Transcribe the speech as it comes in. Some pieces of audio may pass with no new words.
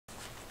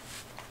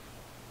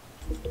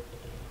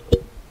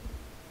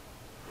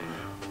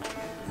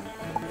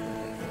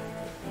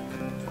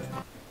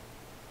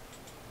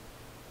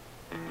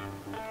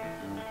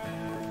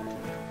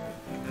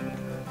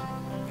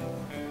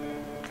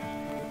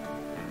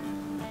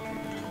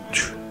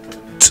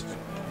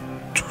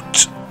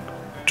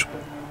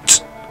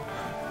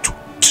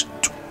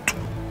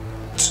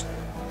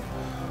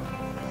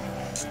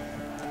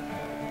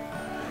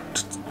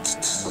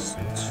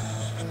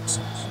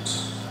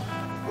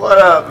What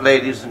up,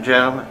 ladies and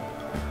gentlemen?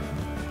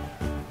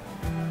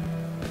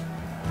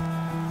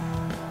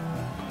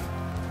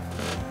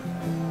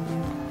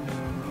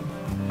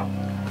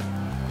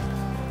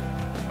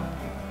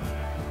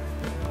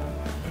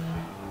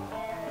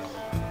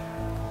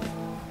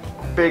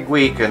 Big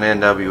week in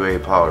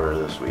NWA Power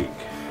this week.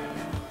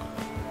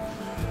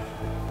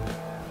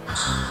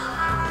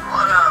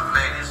 What up,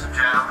 ladies and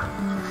gentlemen?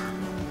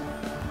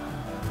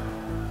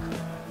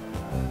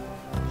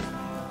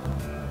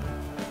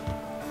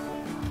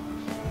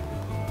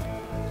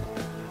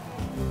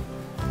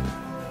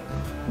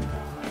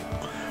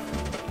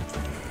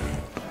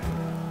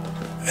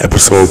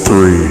 Episode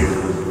 3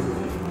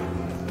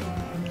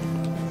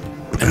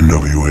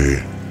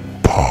 NWA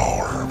Power.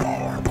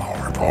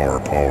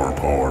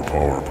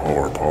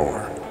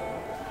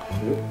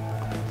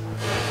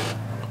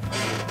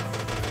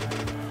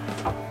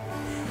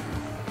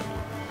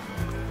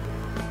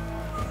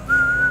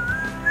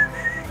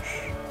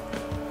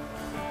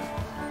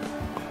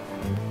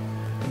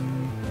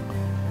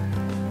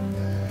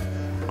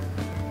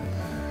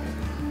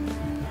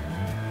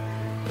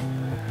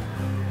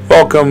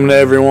 Welcome to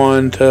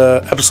everyone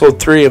to episode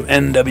 3 of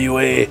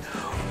NWA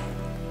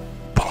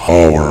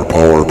Power.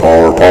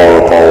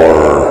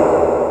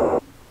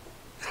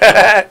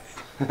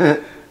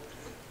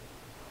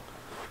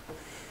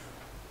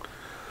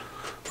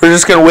 We're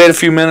just gonna wait a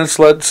few minutes,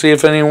 let's see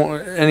if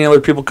any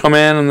other people come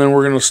in, and then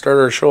we're gonna start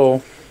our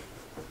show.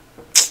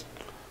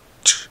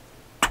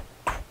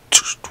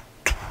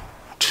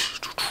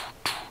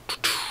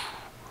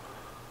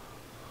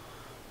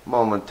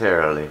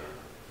 Momentarily.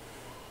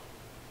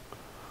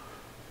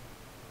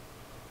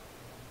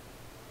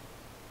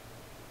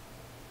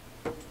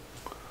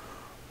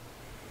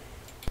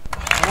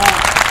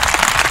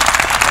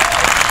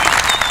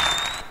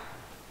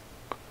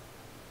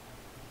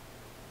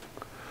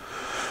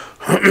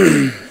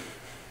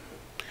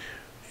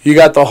 You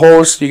got the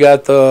host, you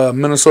got the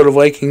Minnesota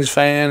Vikings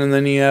fan, and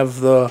then you have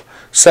the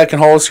second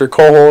host or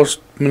co-host,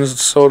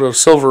 Minnesota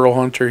Silver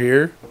Hunter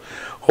here.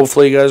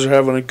 Hopefully you guys are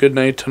having a good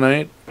night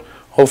tonight.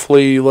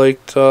 Hopefully you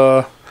liked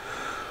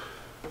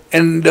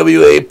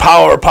NWA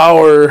Power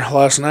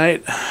last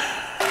night. The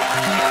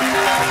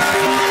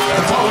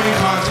following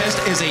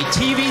contest is a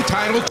TV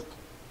title.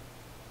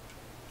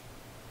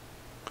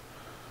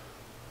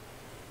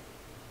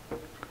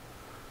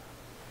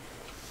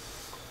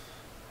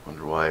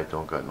 Wonder why it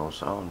don't got no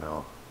sound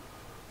now.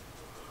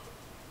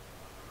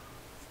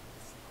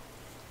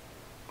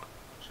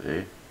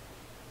 See?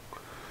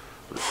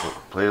 Let's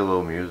play a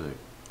little music.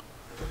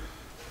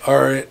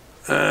 Alright.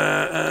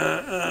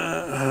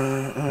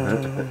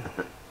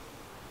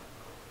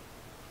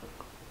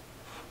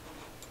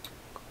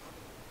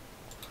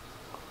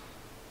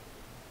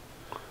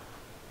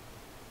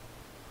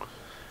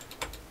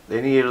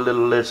 They need a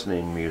little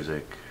listening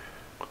music.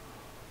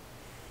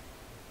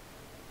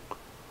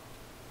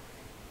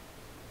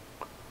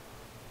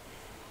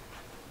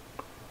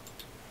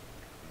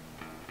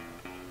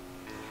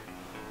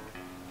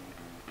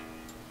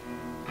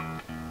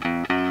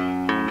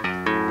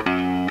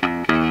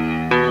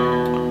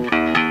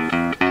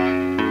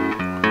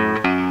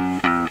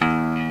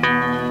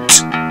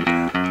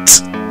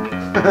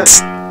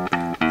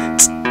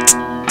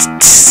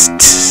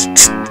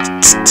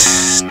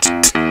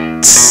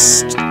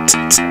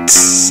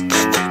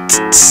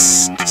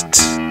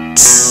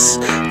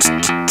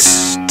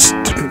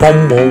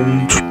 Boom,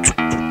 boom.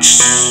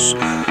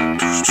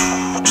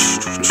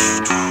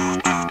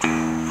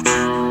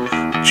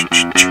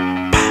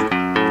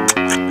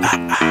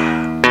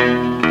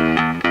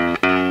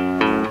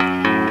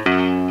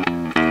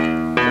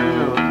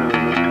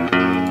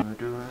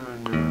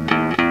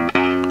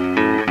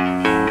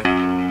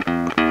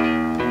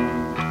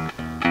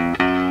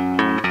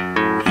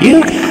 You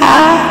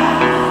got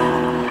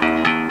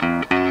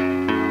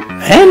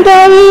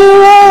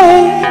NWA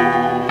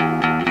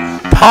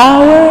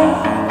Power.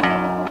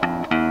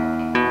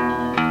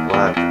 Well,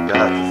 I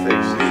got the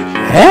fix these.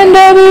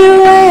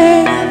 NWA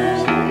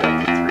See, they got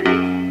the 3.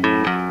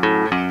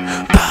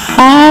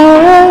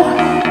 Power.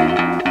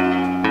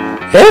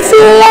 If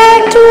you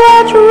like to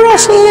watch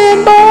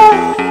wrestling, boy,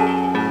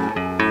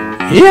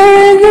 you're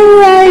in the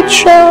right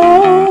show.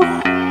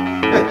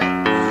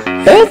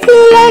 If you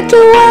like to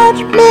watch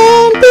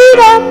men beat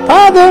up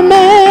other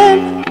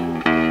men,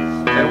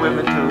 And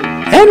women too.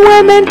 and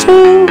women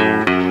too.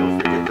 Don't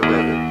forget the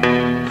women.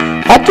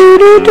 A do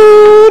do do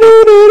do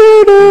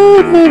do do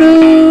do do.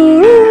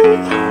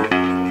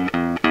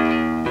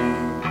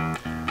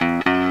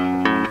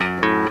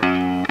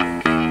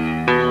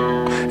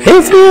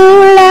 If you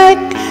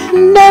like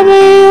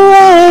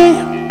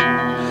NWA.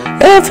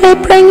 If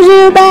it brings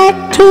you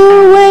back to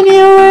when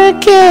you were a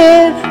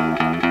kid,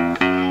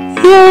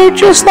 you're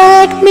just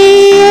like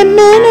me, a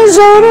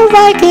Minnesota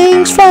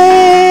Vikings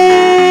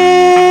fan.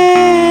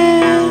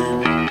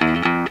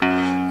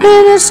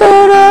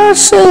 Minnesota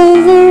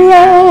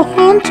Silverado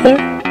hunter.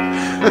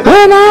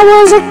 When I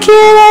was a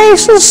kid, I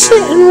used to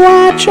sit and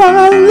watch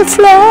on the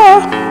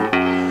floor,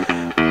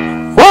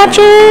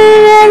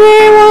 watching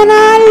everyone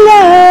I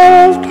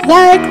loved,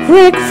 like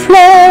Ric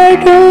Flair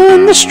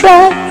doing the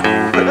strut.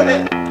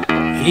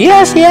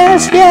 Yes,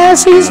 yes,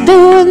 yes, he's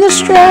doing the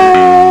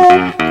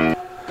strut.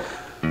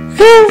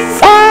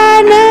 If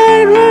I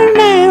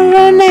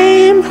never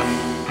name,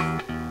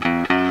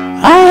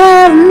 I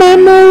have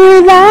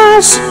memory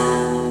loss.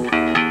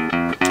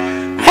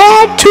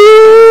 Had 2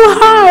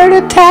 heart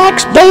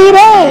attacks,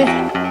 baby,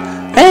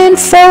 and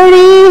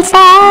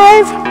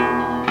 45.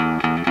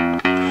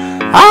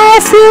 I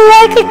feel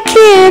like a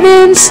kid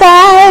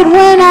inside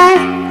when I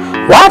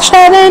watch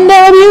that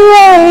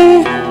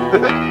NWA.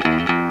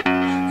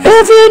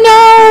 If you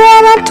know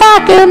what I'm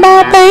talking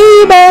about,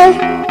 baby,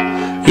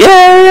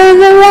 you're in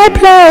the right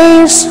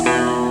place.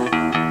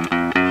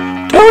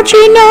 Don't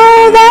you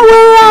know that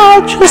we're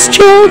all just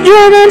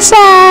children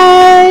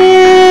inside?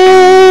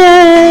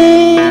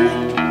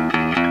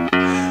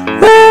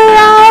 We're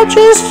all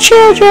just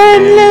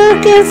children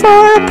looking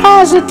for a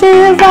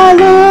positive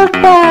outlook,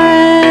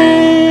 right?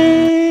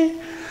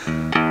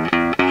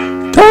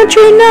 Don't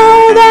you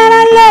know that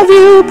I love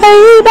you,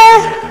 baby?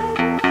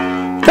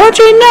 Don't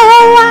you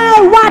know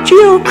I watch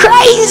you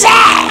crazy?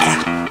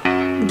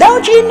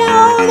 Don't you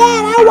know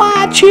that I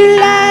watch you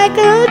like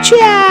a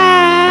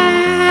child?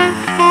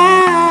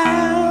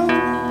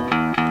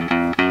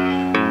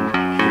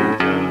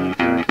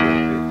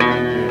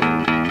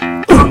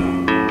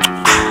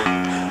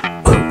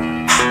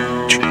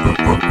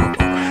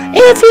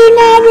 If you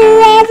never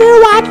ever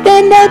watched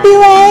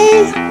NWA,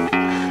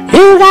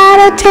 you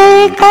gotta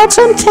take out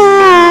some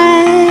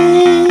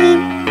time,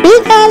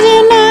 because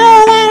you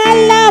know that I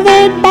love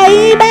it,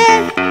 baby,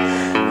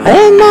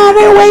 and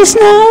never waste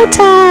no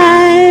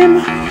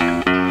time.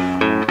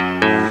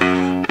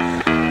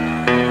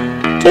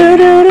 Do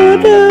do do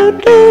do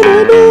do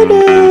do do.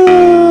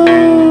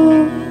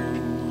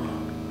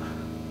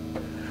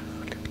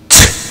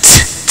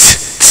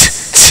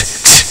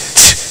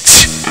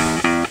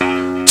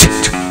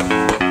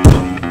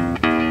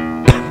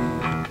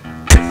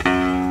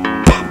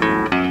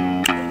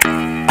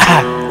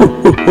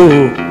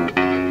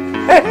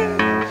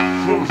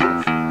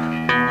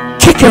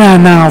 Kick it out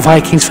now,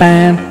 Vikings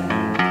fan.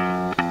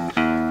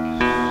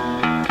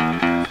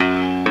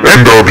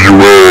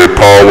 NWA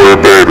power,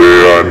 baby,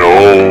 I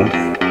know.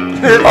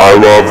 I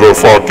love the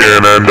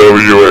fucking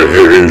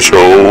NWA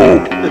show.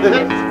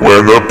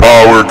 When the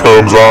power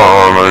comes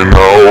on, I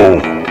know.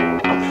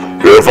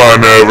 If I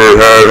never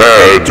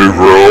had to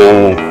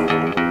grow.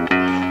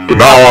 But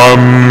now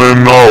I'm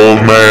an old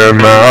man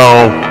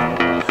now.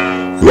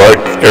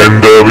 Like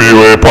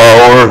NWA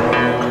power.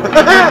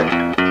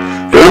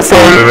 If I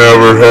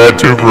never had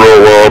to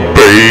grow up,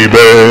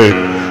 baby,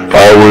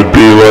 I would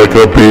be like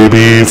a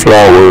baby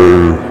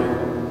flower.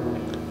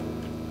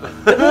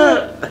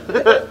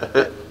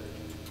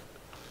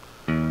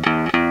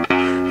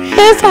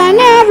 If I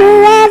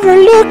never ever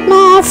looked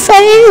my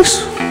face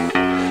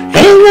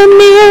in the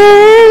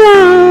mirror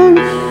alone,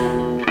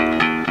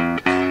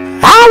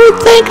 I would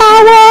think I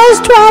was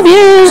 12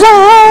 years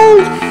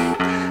old,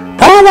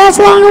 but that's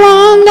long,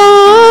 long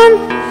gone.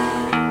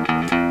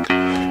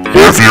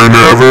 If you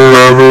never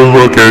ever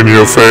look in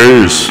your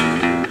face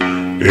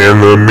in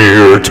the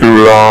mirror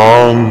too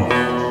long,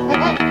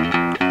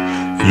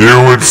 you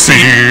would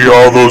see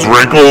all those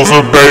wrinkles,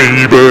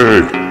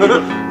 baby,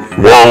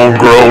 won't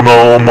grow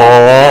no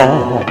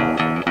more.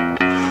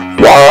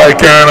 Why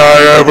can't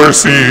I ever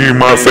see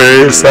my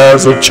face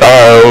as a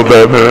child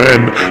at the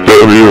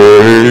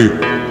NWA?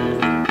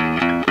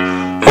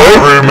 I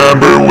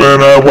remember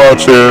when I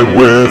watched it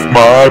with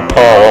my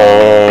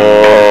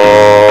pop.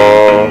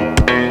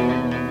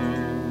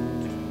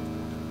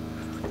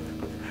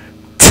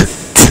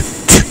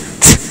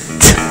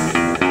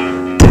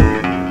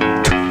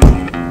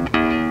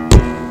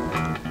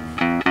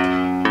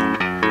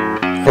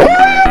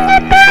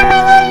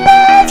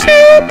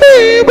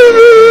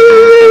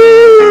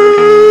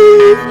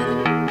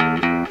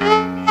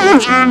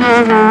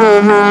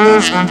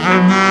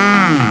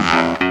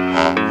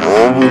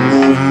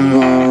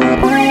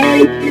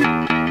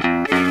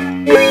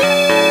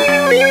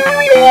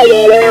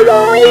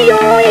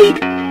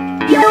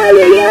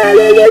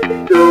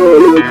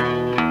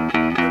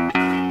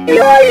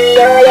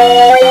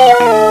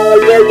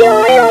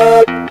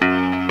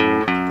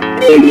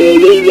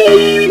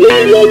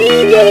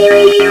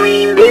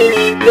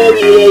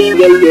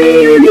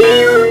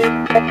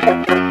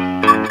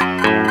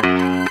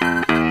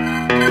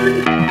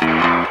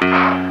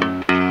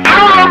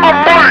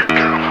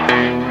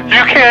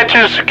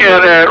 Just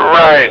get it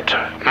right.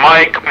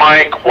 Mike,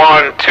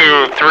 1,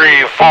 2,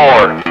 3,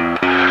 4.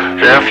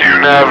 If you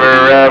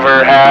never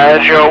ever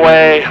had your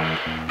way,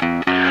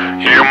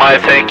 you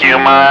might think you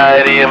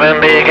might even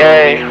be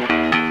gay.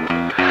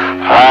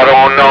 I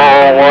don't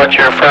know what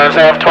your friends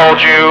have told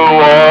you.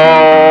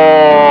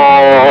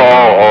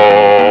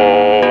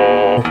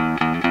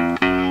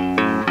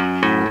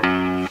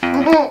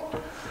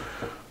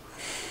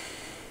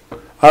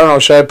 I don't know.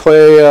 Should I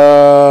play?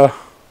 I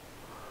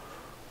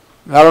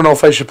don't know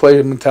if I should play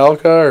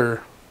Metallica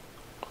or.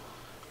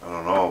 I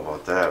don't know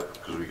about that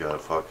because we got a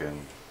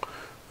fucking.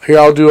 Here,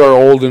 I'll do our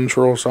old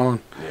intro song.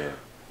 Yeah.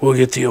 We'll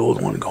get the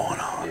old one going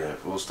on. Yeah,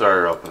 we'll start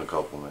her up in a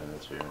couple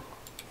minutes here.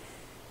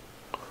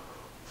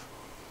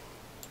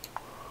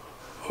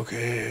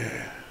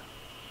 Okay.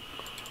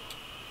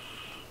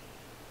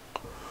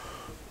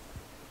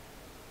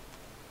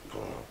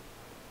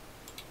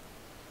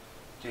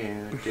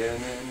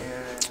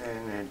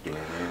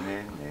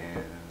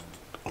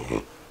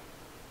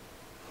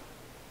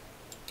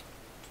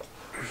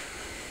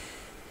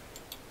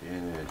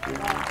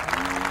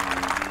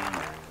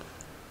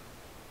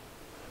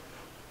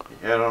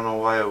 Yeah, I don't know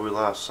why we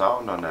lost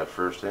sound on that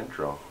first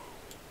intro.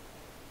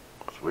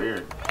 It's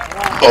weird.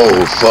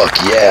 Oh, fuck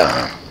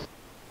yeah.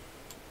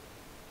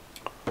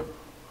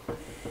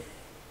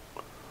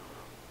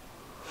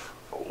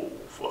 Oh,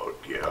 fuck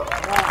yeah.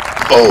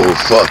 Oh,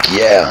 fuck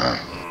yeah.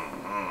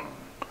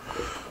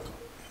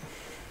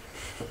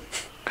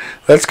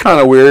 That's kind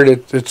of weird.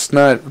 It's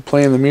not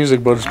playing the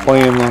music, but it's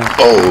playing the.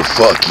 Oh,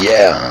 fuck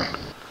yeah.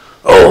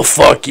 Oh,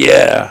 fuck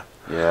yeah.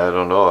 Yeah, I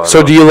don't know.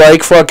 So do you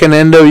like fucking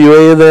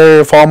NWA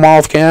there, Fall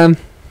Mouth Can?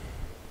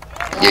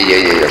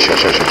 Yeah. Sure.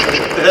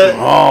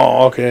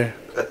 Oh, okay.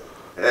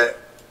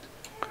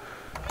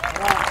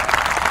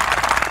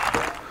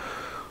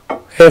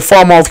 Hey,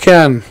 Fall Mouth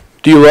Can,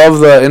 do you love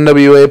the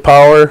NWA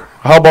Power?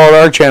 How about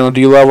our channel? Do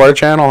you love our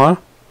channel, huh?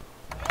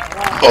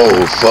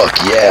 Oh, fuck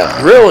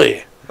yeah.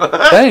 Really?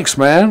 Thanks,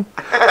 man.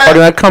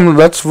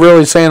 That's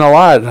really saying a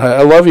lot.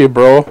 I love you,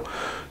 bro.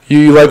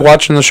 You like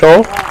watching the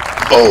show?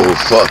 Oh,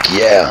 fuck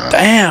yeah.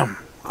 Damn.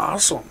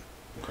 Awesome.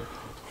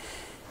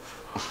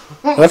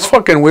 That's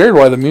fucking weird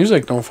why the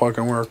music don't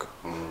fucking work.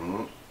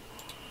 Mm-hmm.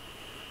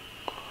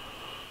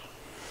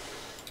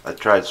 I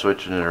tried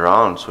switching it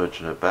around,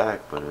 switching it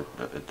back, but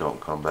it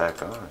don't come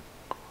back on.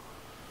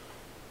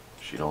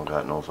 She don't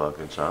got no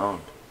fucking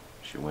sound.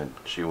 She went,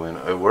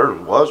 it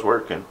was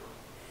working.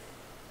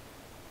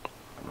 I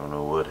don't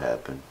know what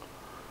happened.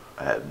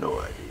 I have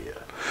no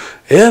idea.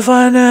 If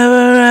I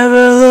never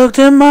ever looked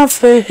in my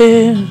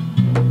face,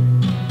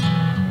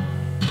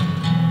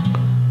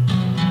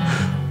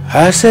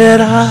 I said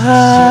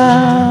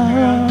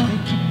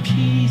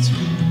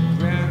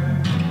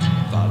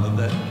Follow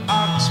that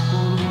ox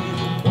where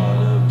the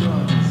water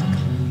runs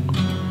clean.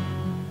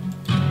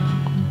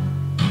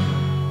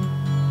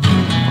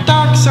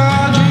 Dark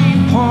side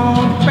dream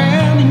pond,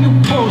 banning your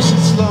post,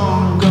 it's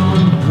long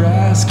gone.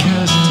 Brass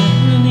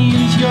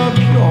castanews, your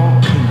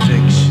pure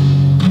conviction.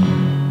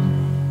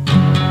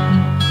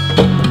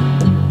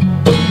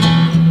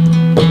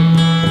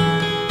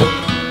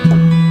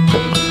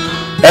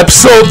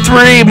 Episode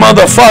 3,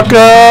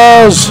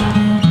 motherfuckers!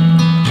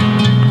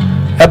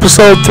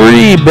 Episode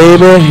 3,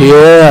 baby,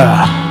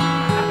 yeah.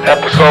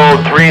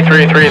 Episode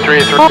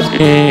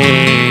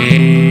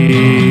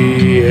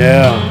 33333.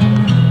 Yeah.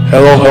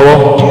 Hello.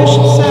 You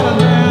should settle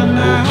down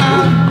now,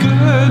 how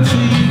good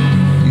for you.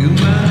 You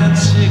might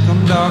sick,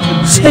 I'm dark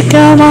and Sick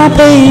of my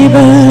baby,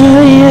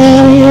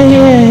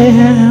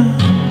 yeah.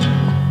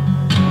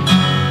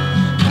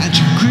 and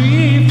you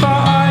grieve for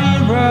all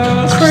your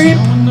brothers. Creep.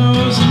 No one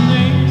knows the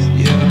names.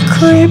 Yeah,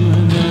 Creep.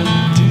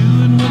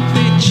 doing what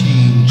they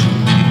change, your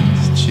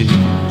names change.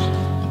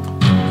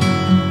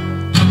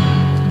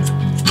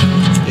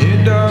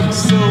 Hey, dark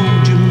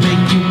soldier,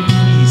 make your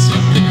peace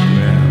with the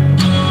ground.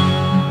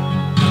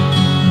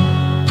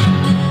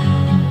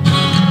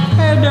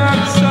 Hey,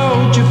 dark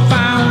soldier,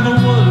 find the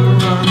water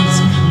runs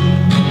clean.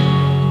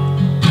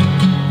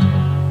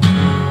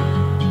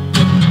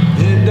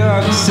 Hey,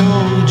 dark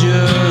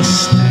soldier,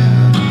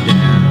 stand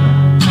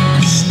down,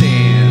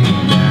 stand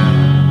down.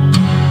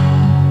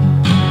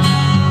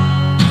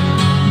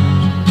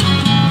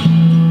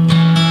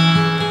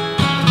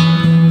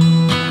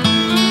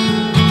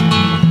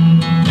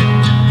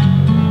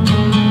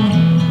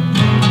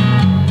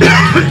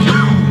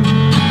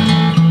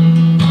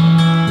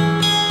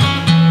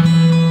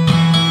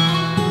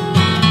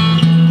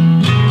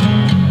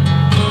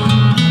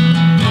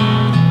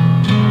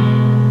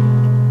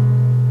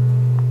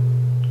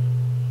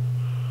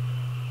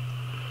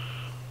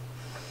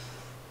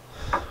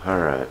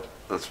 Alright,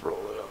 let's roll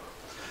it up.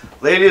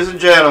 Ladies and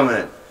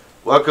gentlemen,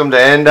 welcome to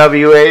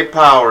NWA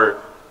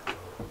Power.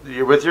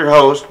 You're with your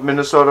host,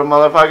 Minnesota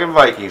motherfucking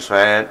Vikings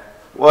fan.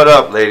 What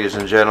up, ladies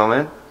and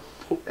gentlemen?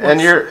 And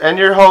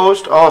your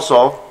host,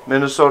 also,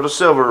 Minnesota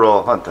Silver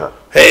Roll Hunter.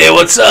 Hey,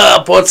 what's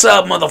up? What's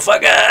up,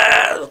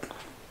 motherfucker?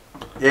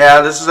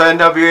 Yeah, this is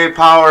NWA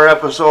Power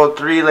episode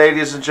 3,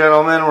 ladies and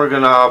gentlemen. We're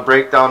going to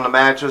break down the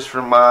matches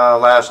from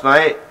last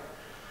night.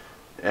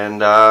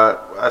 And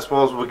I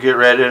suppose we'll get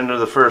right into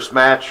the first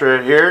match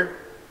right here.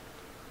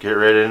 Get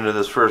right into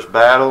this first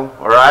battle.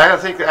 Or I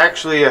think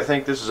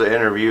this is an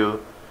interview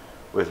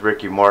with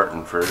Ricky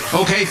Martin first.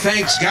 Okay,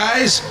 thanks,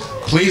 guys.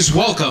 Please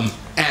welcome,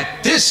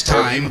 at this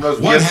time, Those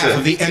one Gibson. half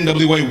of the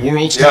NWA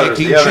World's The Tag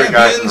Team other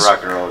guys from Champions.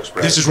 Rock and Roll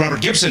Express. This is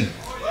Robert Gibson.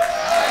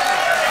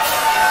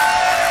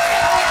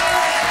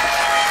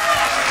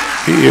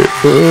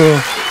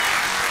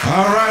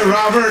 All right,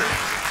 Robert.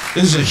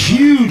 This is a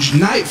huge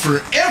night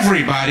for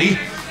everybody.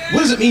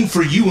 What does it mean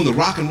for you and the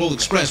Rock and Roll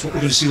Express, what we're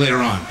going to see later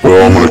on?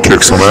 Well, I'm gonna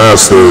kick some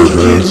ass there,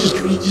 man.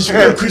 Just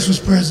a Christmas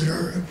present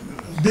or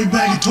a big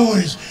bag of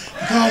toys.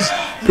 Because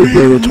Big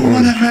bag of we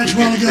won that toys. match a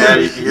while ago. Yeah,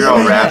 you're all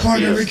My raspy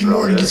partner and Ricky stuff,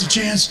 Morton yeah. gets a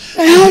chance to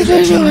get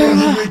that World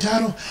Heavyweight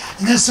title,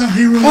 and that's something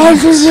he really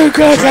wants. He's it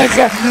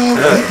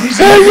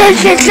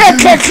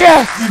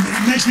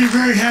makes me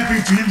very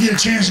happy for him to get a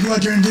chance to go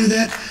out there and do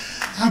that.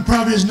 I'm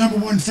probably his #1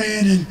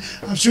 fan, and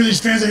I'm sure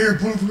these fans out here are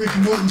pulling for Ricky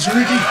Morton. So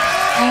Ricky,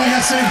 all I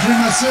got to say between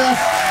myself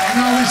and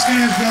all these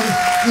fans, brother,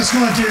 let's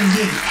go out there and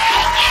get it.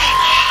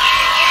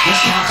 This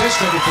contest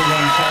scheduled for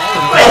one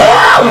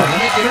fall.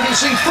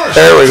 Introducing first.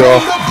 There we go.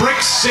 From the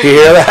Brick City.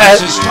 You hear that?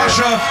 This is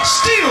Tasha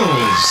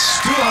Steelz.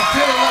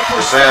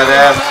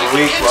 Badass of the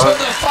week, Into bud.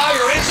 the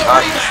fire. It's a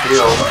Tasha rematch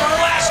Steelz. from our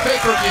last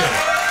pay-per-view.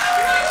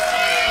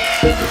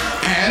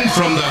 And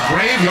from the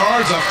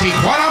graveyards of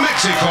Tijuana,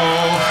 Mexico,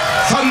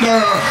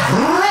 Thunder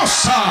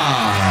Rosa.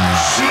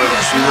 She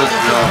was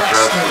beyond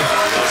wrestling.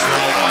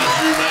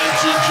 You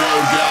mentioned Joe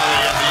Galli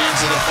at the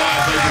Into the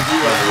Fire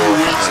pay-per-view a few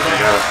weeks They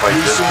back. gotta fight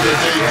We this saw the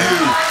bitch again.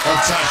 debut of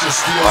Tasha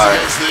Steelz Why?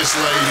 against this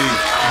lady.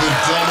 The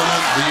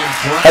dominant, the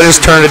impressive. I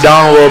just turned it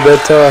down a little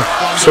bit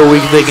so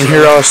they can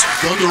hear us.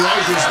 Thunder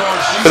Rosa, as far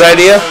as she's Good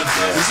idea.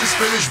 concerned, this is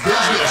finished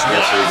business. Yeah,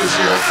 so you can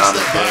see that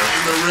Step back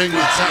in the ring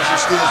with Tasha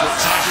Steelz, but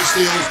Tasha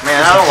Steelz Man,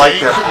 is I don't like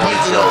game that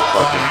compared to ponytail the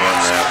fucking bun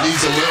wrap.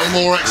 Needs a little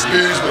more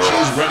experience, but she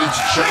is ready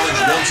to challenge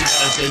once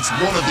again. It's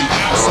one of the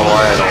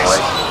why I don't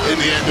like absolute in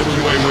the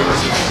NWA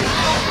Women's Division.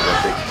 That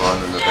big bun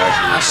in the back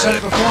of I said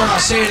it before and I'll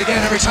say it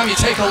again. Every time you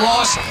take a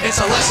loss, it's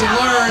a lesson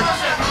learned.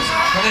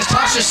 And as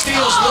Tasha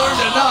Steelz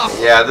learned enough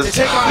Yeah, to this-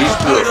 take on a these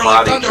two have competitor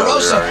like fought each Thunder other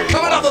Rosa, already.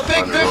 coming off a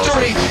big Thunder Rosa.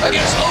 victory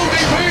against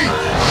ODB.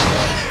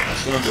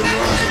 Thunder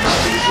Rosa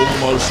might be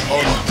almost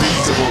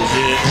unbeatable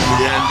here in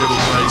the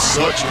NWA.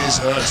 Such is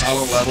her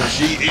talent level.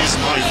 She is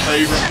my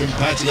favorite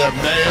competitor,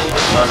 male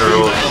and Thunder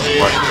Rosa female is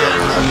here much in the better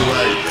than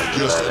NWA. that.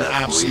 Just an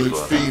absolute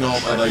phenom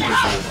of a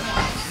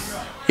performer.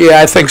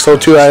 Yeah, I think so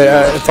too.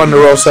 Thunder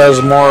Rosa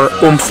has more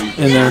oomph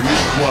in there.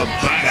 Well,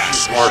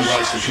 badass, she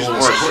likes to call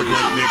us. What a great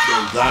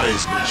nickname that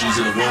is, but she's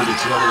in a world of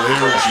trouble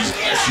here.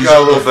 She's got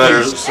a little on the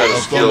better face set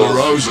of Thunder skills.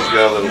 Rosa. She's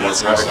got a little more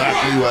That's practice.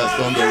 exactly where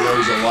Thunder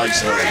Rosa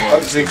likes her. I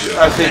think your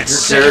Sickening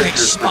character's pretty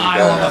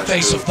smile on the badass,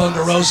 face too. of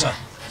Thunder Rosa.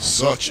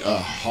 Such a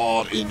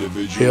hard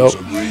individual Yep.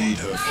 to read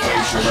her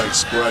facial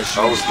expression.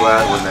 I was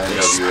glad when that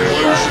NWA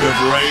Explosion guy. of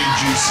rage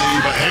you see,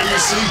 but here you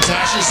see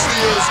Tasha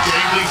Steelz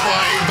gamely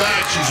fighting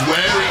back. She's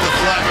wearing the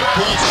flag of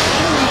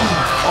Portugal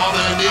on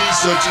her knees,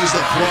 such is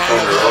the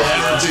pride of her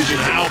heritage and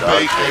how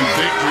big a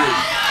victory.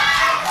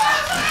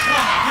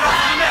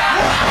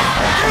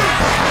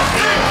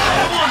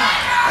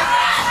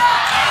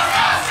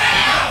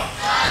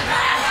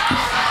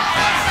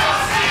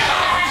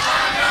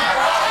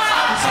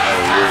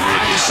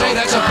 You say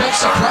that's a bit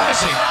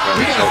surprising.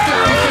 We got a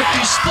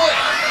 50-50 split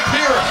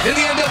here in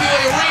the NWA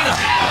arena.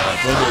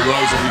 Thunder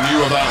Rosa, we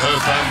knew about her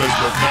fan base,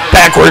 but very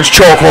Backwards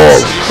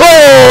chokehold.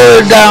 Oh,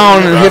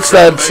 down and hits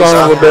that son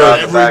of a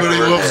bitch. everybody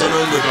loves an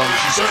underdog.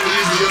 She certainly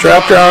is the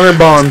Dropped her on her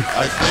bun.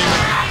 I think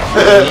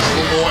a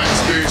little more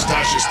experienced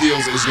Tasha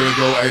Steelz is going to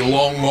go a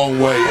long, long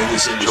way in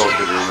this industry. Choked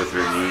her with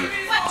her knee.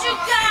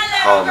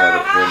 Calling that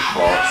a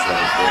pinfall,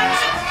 same thing.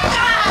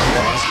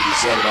 Has to be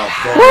said about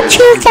Thunder What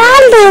you got,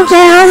 little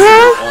girl,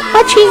 huh?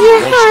 What you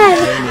got?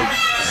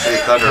 Hey,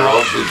 Thunder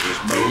Rosa is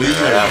just moving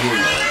her ass.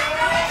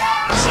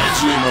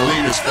 Essentially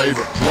Melina's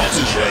favorite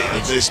protege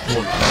at this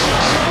point.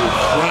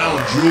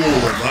 Crown jewel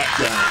of that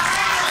guy.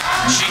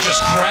 She just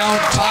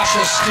crowned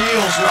Tasha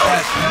Steelz with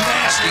that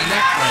nasty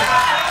neck break.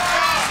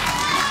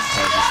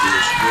 Tasha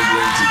Steelz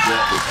struggling to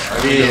get the I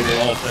mean,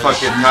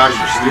 fucking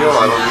Tasha Steelz,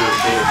 I don't even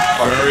think it's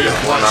fucking very good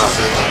one off.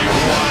 impressive.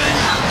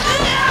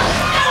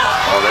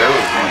 Oh, there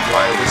was one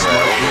fight with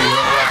that.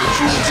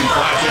 Opportunity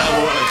back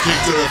elbow and a kick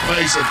to the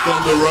face of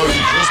Thunder Rosa.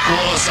 Just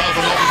brought herself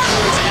an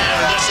opportunity here,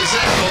 and this is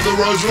it. Thunder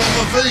Rosa on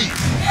the feet.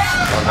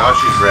 Oh, now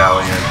she's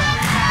rallying.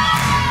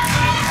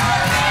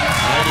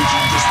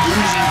 Energy just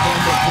oozing from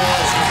the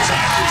balls of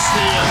Tasha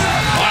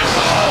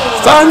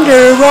Steelz.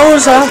 Thunder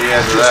Rosa. At the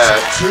end of that,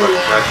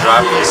 that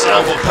drop kick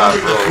off the top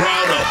Pumping the rope.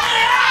 crowd up.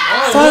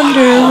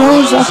 Thunder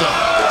Rosa.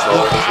 It's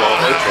over, it's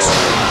over, it's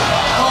over.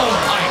 Oh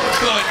my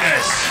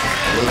goodness.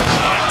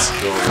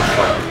 Still with his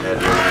fucking head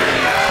in the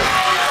air.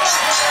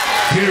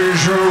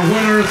 Here's your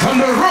winner,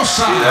 Thunder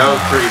Rosa. See, that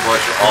was pretty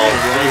much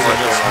almost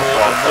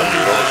all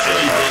Thunder Rosa.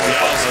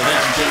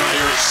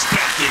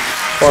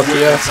 Fuck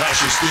yeah.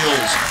 Tasha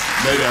Steelz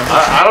made a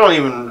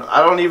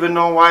I don't even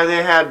know why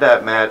they had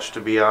that match, to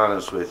be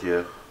honest with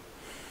you.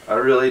 I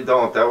really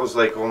don't. That was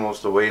like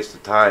almost a waste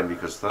of time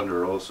because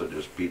Thunder Rosa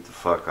just beat the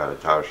fuck out of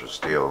Tasha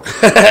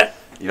Steelz.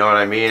 You know what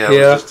I mean? It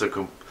Yeah. was just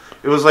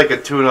It was like a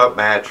tune-up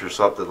match or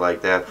something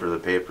like that for the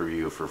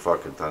pay-per-view for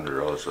fucking Thunder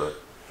Rosa.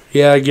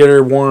 Yeah, get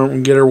her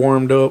warmed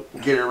up.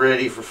 Get her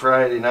ready for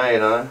Friday night,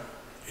 huh?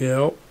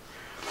 Yep.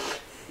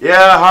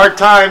 Yeah, hard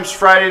times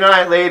Friday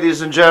night,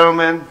 ladies and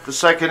gentlemen. The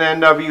second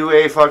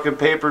NWA fucking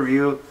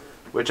pay-per-view,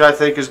 which I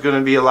think is going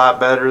to be a lot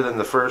better than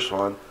the first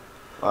one.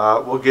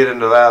 We'll get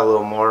into that a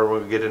little more.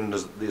 We'll get into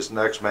these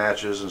next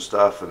matches and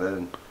stuff, and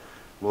then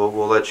we'll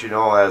let you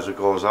know as it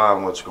goes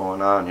on what's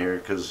going on here,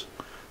 because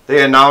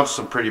they announced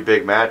some pretty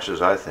big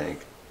matches, I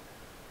think.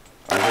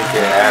 I think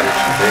they added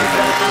some big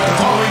matches. The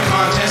following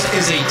contest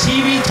is a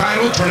TV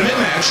title tournament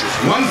match.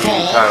 One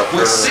fall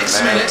with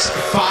 6 minutes,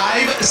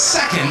 5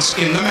 seconds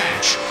in the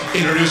match.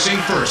 Introducing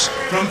first,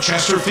 from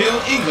Chesterfield,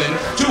 England,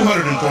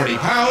 240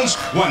 pounds,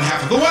 one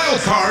half of the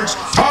Wild Cards,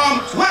 Tom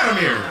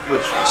Latimer.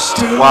 Which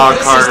Wild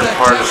Card is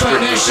part of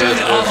Strictly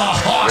Business,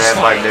 ran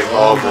by Nick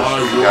Aldis.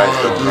 You guys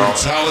don't know.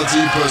 That's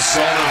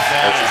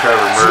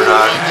Trevor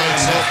Murdoch.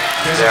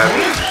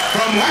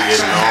 From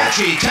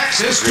Waxahachie,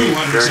 Texas,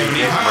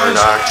 270 pounds,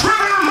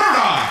 Trevor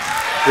Murdoch.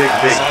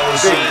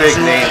 Big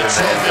name in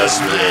the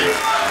NWA.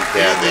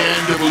 In the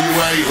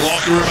NWA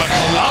locker room,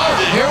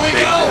 here we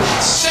go.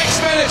 6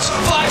 minutes,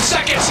 5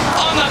 seconds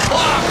on the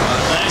clock.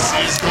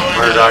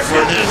 Murdoch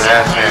gets his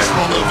ass handed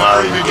to him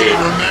out of the gate.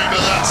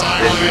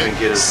 Didn't even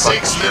get his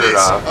fucking shirt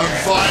off. And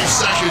 5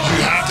 seconds, you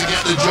have to get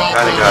the job.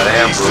 Kinda got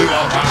ambushed.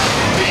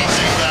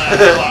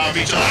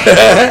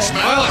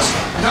 Well, it's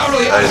not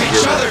really off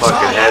each other.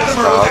 Tom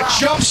Latimer with a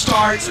jump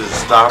start.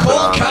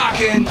 Cold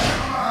cocking.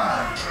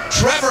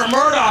 Trevor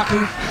Murdoch,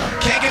 who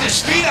can't get his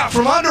feet out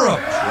from under him.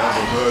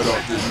 Trevor Murdoch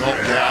did not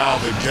get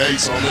out of the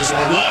gates on this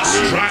one. What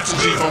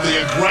strategy from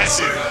the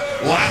aggressive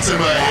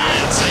Latimer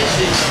here,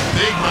 taking the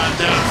big man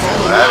down from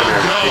the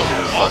word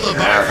go. On the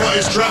back foot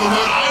is Trevor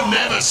Murdoch. I've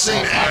never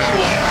seen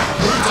anyone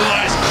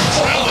brutalize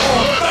Trevor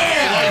Murdoch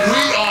like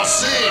we are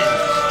seeing.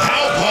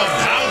 How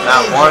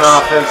not one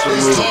offensive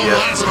move yet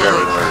from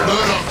Trevor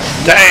Murdoch.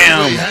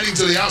 Damn! Heading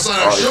to the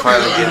outside. Oh, he's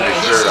finally getting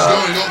his shirt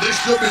off. This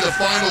should be the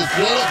final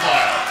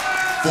qualifier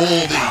for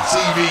the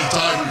TV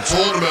title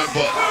tournament,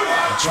 but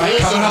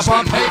coming up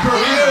on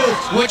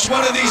pay-per-view. Which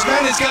one of these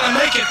men is going to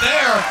make it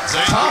there?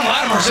 Tom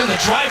Latimer's in the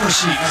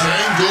driver's seat.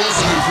 Zane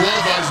Dawson, who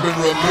qualified, has been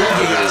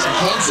removed as a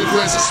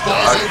consequence. The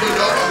spies opened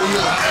up, and we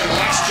will have a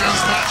last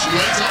chance match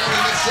later on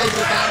in this show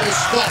for the final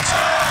spot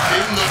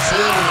in the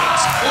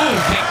tournament. Ooh,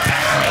 big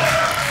backbreak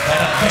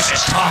by the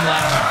vicious Tom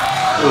Latimer.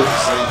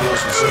 Zane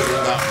Dawson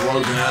serving that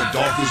broken out.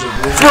 Doctors have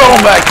ruled. Throw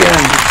him back in.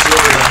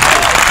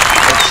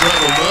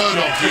 Trevor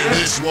Murdoch in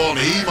this one,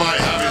 he might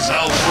have his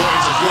health put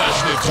into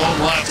question if Tom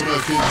Latimer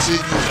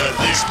continues at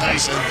this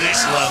pace and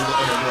this level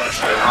of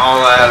aggression. All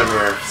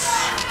Latimer.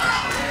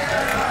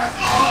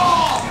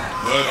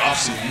 Murdoch, I've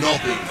seen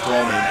nothing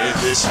from him in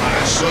this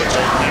match. Such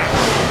a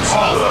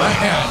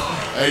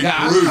a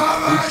brute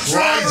who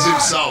prides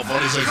himself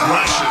on his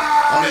aggression,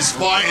 on his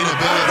fighting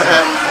ability,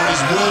 on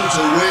his will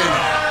to win.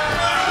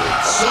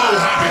 So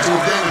happy to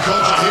have gained the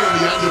contract here in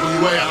the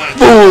NWA, and I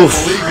can't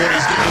believe what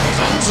he's getting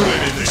done to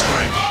him in this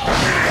ring.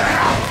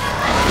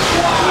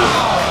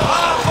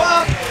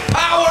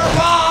 Power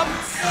bomb!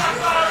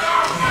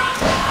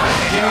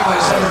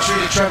 Anybody's ever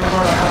treated Trevor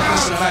Murdoch like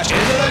this in a match.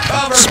 Into the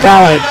cover.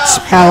 Smell it,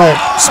 smell it,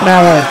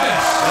 smell it.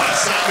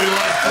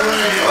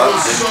 Well,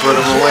 didn't put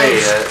him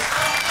away yet.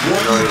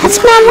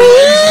 It's my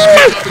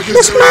weed!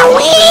 It's my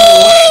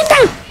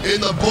weed! In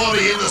the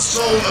body, in the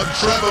soul of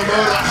Trevor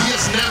Murdoch, he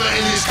has never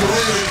in his career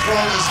been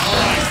thrown as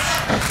high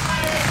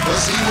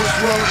as he was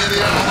thrown in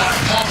the air on that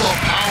pop-up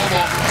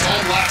powerbomb from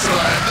Tom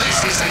Latimer. And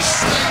this is a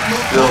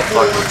statement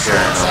performance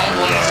from Tom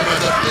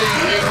Latimer, the big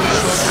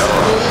Englishman from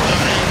the north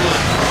of England.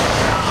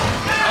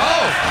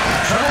 Oh,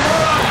 Trevor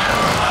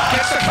Murdoch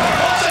gets the cover,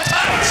 holds it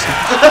tight.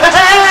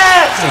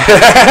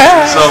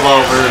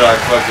 Somehow Murdoch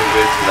fucking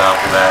wins it off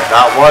of that.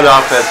 Not one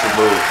offensive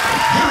move.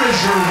 Here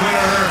is your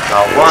winner.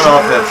 Not one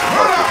offensive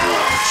fucking move.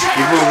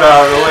 He moved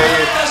out of the way.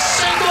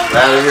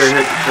 Latimer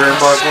hit the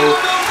turnbuckle,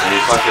 and he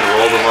fucking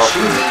rolled him up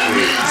for the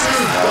sweep.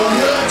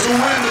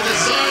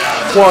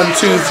 1,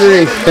 2,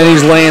 3. Then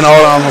he's laying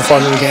out on the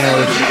fucking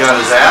canvas. He got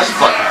his ass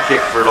fucking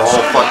kicked for the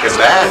whole fucking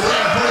match.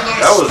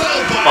 That was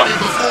fucking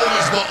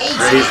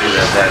crazy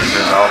that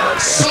turned out like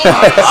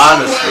that.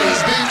 Honestly,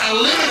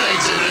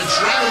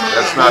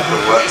 that's not the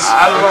way.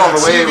 I don't know,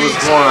 the way it was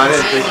going, I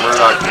didn't think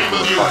Murdoch was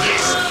going to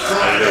fucking win.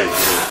 I really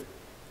didn't.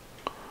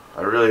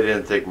 I really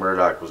didn't think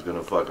Murdoch was going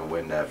to fucking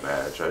win that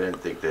match. I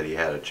didn't think that he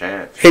had a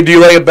chance. Hey, do you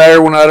like it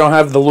better when I don't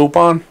have the loop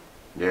on?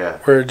 Yeah.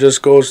 Where it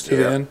just goes to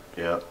the end?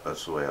 Yeah,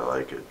 that's the way I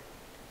like it.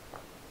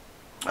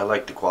 I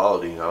like the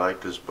quality, and I like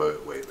this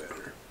but way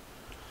better.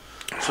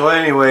 So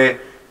anyway,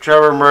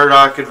 Trevor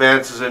Murdoch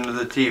advances into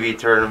the TV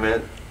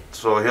tournament.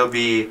 So he'll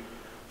be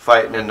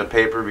fighting in the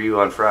pay-per-view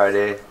on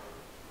Friday,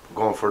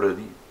 going for the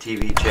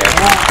TV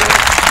championship.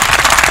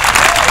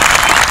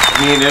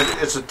 I mean,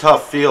 it's a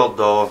tough field,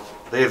 though.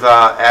 They've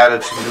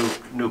added some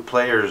new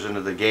players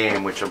into the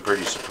game, which I'm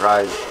pretty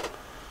surprised.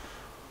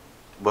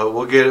 But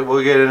we'll get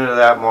into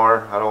that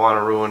more. I don't want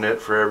to ruin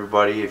it for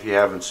everybody if you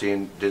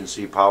didn't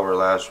see Power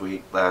last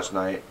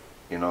night,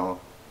 you know.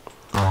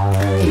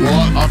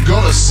 Well, I've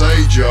got to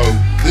say, Joe,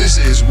 this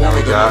is one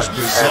of the most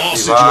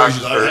bizarre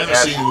situations I've ever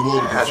seen in the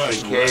world of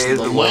professional wrestling.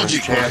 The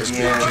logic has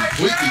been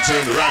completely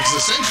turned around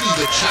because essentially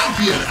the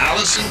champion,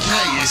 Allison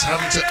Kay, is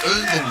having to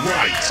earn the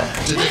right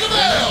to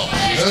defend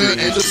her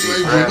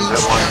NWA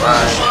Women's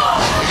Championship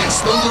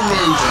against Thunder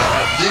Rosa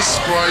at this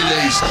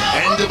Friday's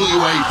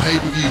NWA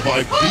pay-per-view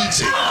by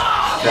beating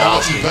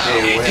Marty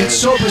Bell. It's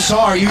so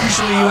bizarre.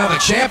 Usually you have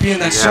a champion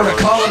that's sort of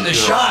calling the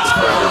shots,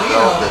 but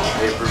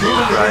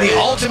proven to be the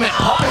ultimate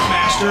puppet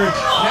master.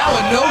 Now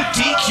a no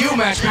DQ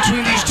match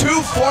between these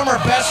two former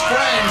best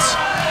friends.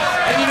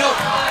 And you know,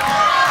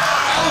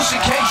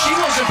 Allison Kay, she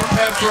wasn't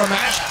prepared for a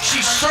match.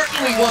 She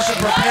certainly wasn't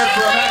prepared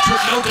for a match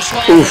with no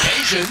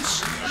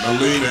disqualifications.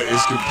 Melina is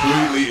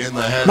completely in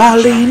the head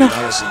Marlena, of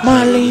Allison Kay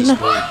Marlena,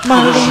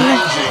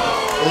 Marlena.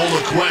 All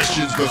the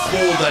questions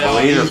before they are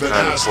even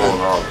asked.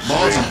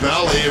 Marty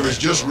Bell here is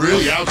just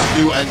really out to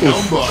do a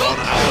number on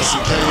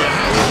Allison Kay.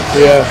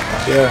 Yeah.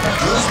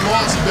 Does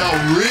Marty Bell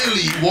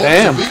really want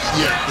to beat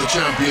the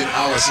champion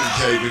Allison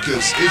Kay?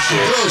 Because if she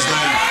does,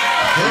 then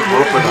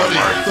her buddy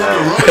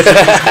Thunder Rosa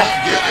does not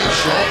get a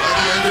shot at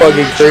the end of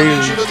the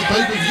championship at the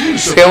pay-per-view.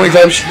 It's the only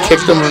time she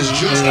kicked him in the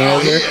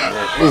head there.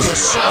 To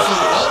soften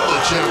up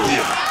the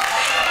champion.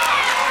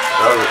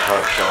 That was a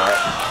tough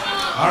shot.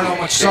 I don't know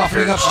how much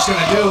softening up she's going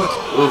to do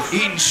with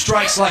eating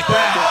strikes like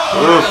that.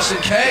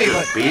 Allison Kay,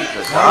 but beat the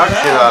dog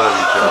shit out of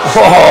each other.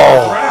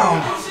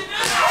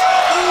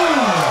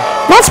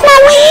 That's my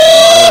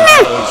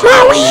wiener!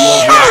 My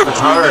wiener!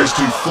 These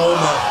two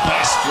former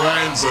best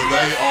friends, and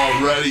they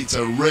are ready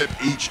to rip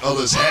each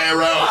other's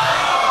hair out,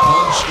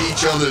 punch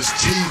each other's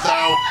teeth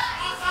out.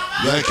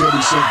 There could be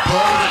some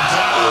permanent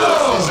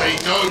damage. This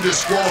ain't no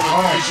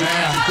disqualification.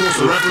 Of course,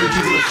 the referee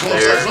keeping it close.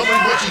 There's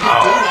nothing much he can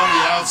do on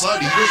the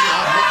outside. He doesn't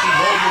have much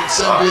involvement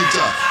simply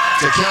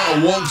to count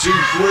a 1, 2,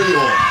 3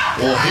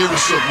 or hear a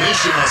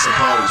submission, I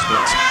suppose.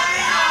 But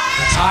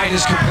the tide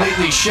has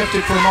completely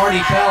shifted for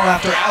Marty Bell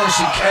after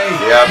Allison Kay.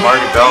 Yeah,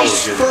 Marty Bell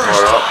was getting tore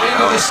up.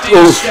 Into the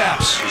steel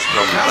steps. She's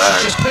coming now back.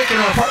 She's just picking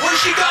her apart.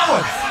 Where's she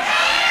going?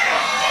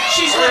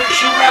 She's left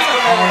him.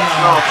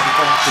 No,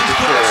 she's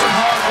putting some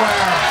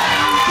hardware.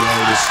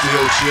 The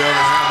steel chair,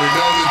 and we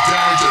know the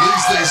damage that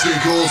these things can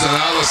cause, and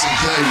Allison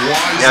Kay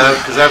wisely. Yeah,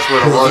 because that's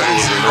what it was.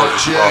 That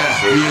chair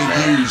being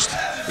used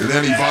in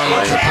any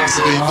violent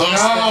capacity.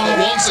 Thus,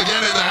 once again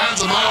in the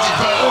hands of Marty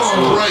Bell,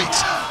 straight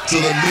to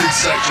the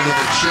midsection of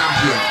the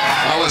champion,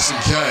 Allison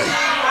Kay.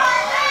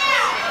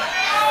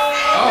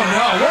 Oh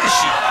no, what is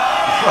she?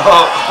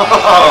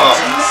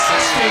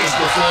 Seconds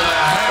before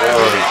that.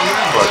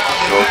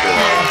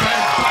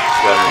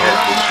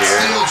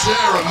 Steel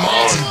chair and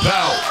Marty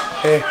Bell.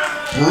 Hey,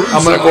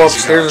 I'm gonna go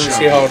upstairs and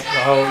see how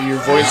your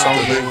voice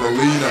sounds. I think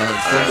Melina and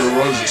Thunder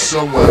Rosa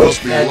somewhere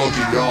must be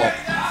looking on,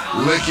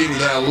 licking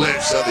their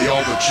lips at the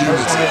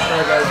opportunity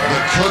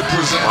that could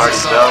present Marty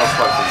Bell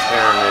fucking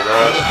tearing it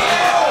up.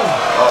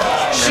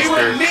 She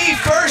went knee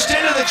first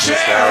into the chair.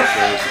 I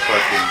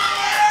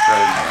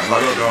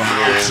don't know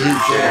how the two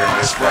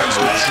best friends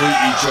would treat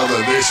each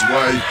other this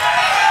way.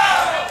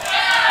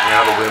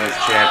 Now the women's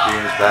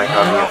champions back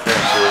on the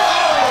offensive.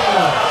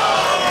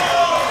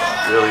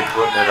 Really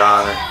putting it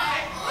on her.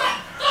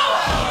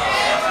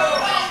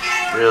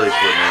 Really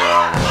putting it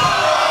on her.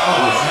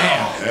 Oh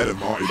man. Head of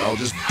Marty Bell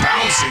just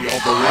bouncing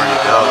off the ring.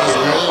 As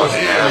we all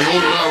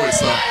know it's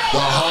the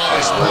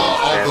hardest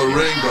part of the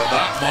ring, but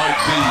that might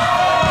be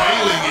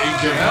paling in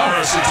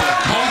comparison to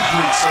the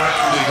concrete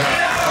surrounding her.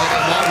 Like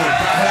a moment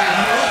back.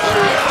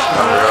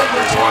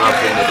 There's one up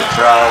into the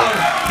crowd.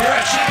 Here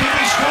at GPP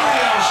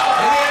Studios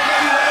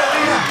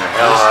in the NWA. The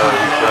hell out of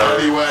each other.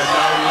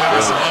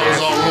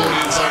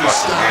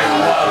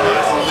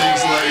 From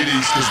these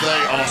ladies because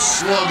they are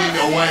slugging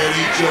away at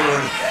each other.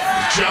 And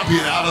the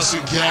champion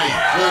Allison Kay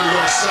clearly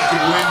got a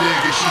second wind in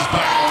because she's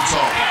back on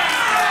top.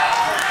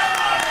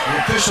 The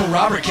official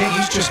Robert King,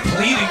 he's just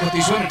pleading with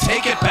these women,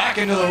 take it back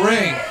into the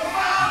ring.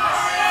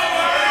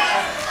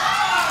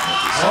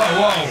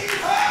 Whoa.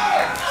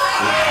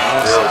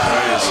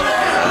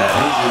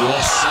 Completely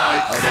lost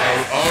sight of our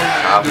own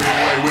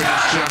NWA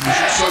Women's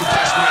Championship. So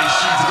desperate is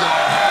she to get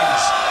her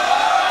hands.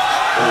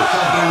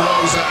 Thunder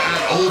Rosa and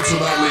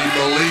ultimately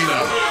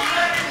Melina.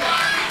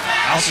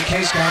 Allison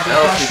Kay's got a bit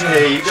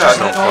frustrated. She's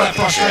letting all that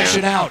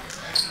frustration out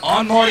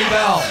on Marty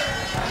Bell.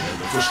 And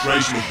the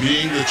frustration of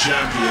being the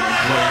champion and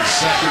playing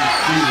second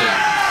fiddle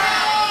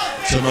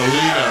to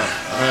Melina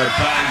and her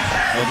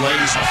band of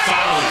ladies, her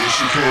family as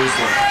she calls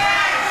them.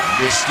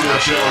 This steel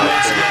chair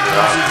once again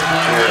comes into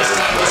play. This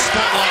time the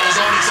spotlight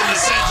is on. It's in the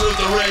center of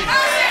the ring.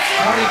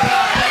 Marty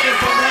Bell begging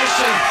for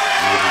mercy.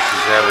 Maybe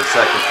she's having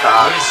second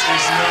thoughts.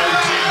 This is no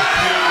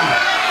DQ.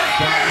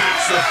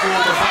 Perhaps the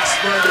former best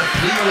friend of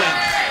Peeling.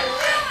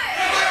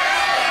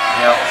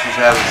 Yep, she's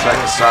having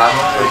second thoughts.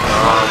 Putting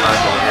her arm not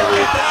going to hit her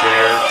with the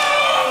chair.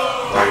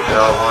 Marty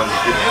Bell wanted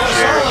to get the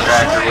chair and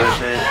crack her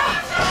with it.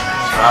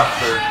 Stops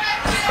her.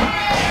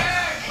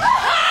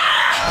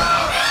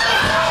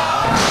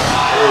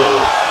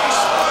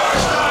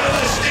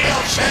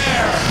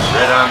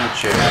 Right on the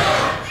chair.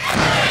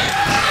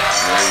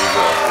 There you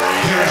go.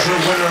 here's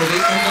your winner, the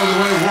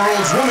NWA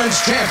World's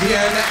Women's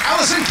Champion,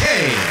 Allison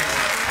Kay.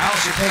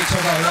 Allison Kay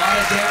took a lot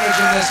of damage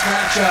in this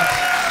matchup,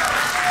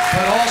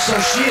 but also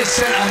she has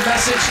sent a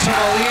message to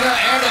Melina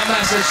and a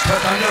message to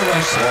Thunder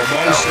Rosa.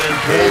 Well, most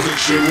important,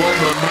 she won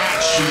the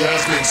match. She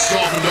has been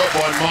softened up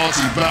by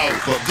Marty Bell,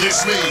 but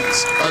this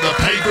means at the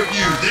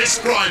pay-per-view this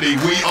Friday,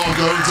 we are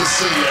going to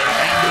see an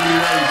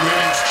NWA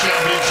Women's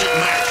Championship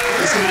match.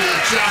 It's going to be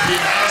the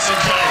champion, Allison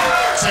Kay,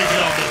 taking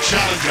on the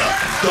challenger,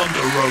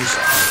 Thunder Rosa.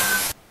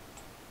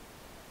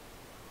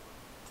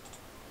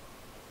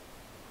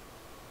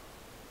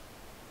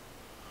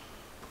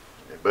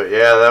 But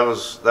yeah, that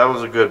was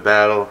a good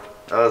battle.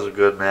 That was a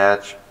good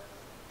match.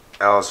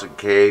 Allison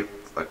Kay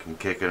fucking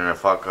kicking the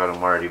fuck out of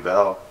Marty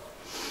Bell.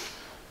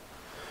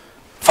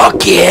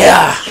 Fuck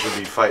yeah! She'll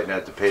be fighting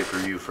at the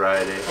pay-per-view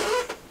Friday.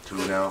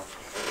 2-0.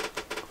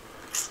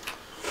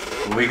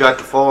 And we got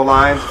the full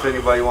lines if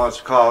anybody wants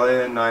to call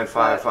in.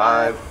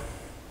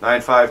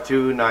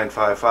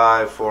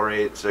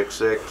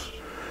 955-952-955-4866.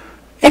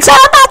 It's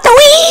all about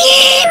the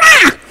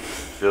winner!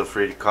 Feel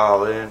free to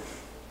call in.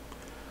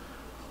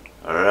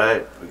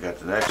 Alright, we got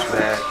the next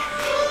match.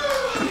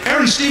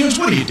 Aaron Stevens,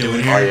 what are you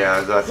doing here? Oh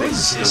yeah, I think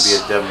it's going to be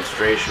a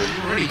demonstration.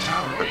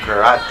 A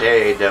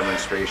karate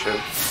demonstration.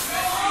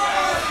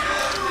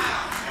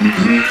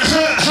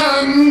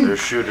 There's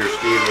Shooter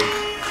Stevens.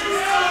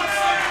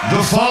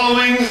 The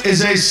following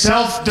is a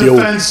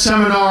self-defense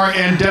seminar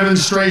and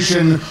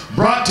demonstration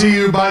brought to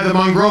you by the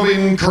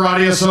Mongrovian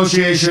Karate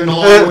Association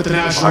along with the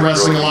National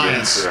Wrestling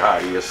Alliance.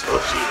 Karate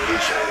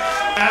Association.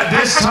 At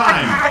this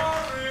time,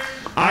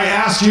 I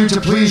ask you to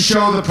please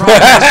show the proper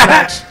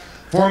respect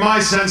for my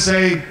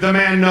sensei, the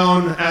man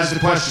known as the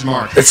question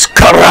mark. It's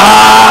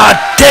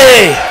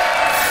karate!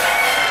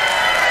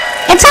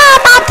 It's all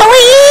about the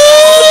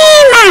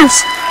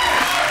winners!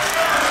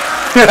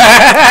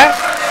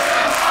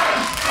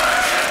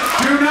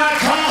 Do not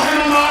call him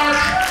a mark!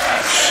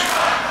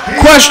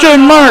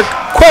 Question mark!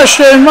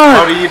 Question mark!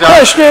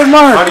 Question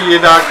mark! How do you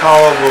not call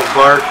him a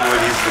mark when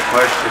he's the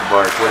question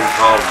mark? When he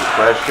calls the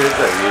questions,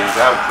 I mean, he's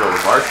got to throw the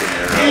mark in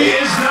there, right? He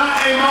is not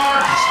a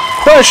mark!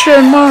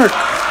 Question mark!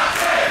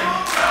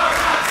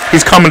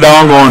 He's coming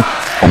down going,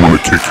 I'm gonna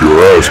kick your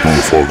ass,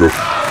 motherfucker.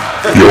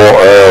 Your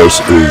ass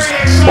is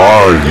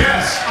mine.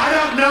 Yes, I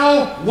don't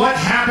know what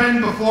happened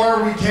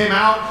before we came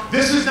out.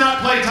 This is not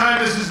playtime.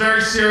 This is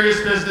very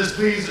serious business.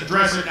 Please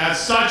address it as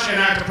such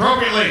and act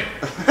appropriately.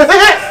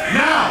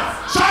 Now,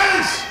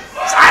 silence!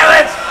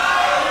 Silence!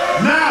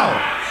 Now,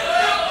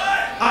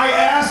 I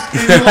ask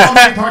if you all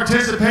may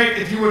participate,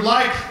 if you would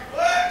like,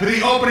 for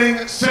the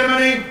opening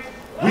ceremony.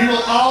 We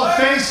will all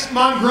face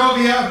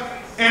Mongrovia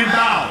and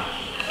bow.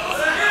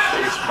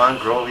 Face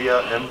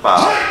Mongrovia and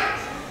bow.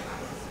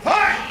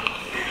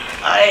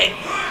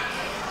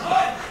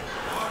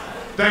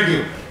 Thank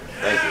you.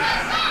 Thank you.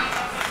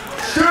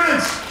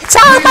 Students, it's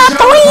all about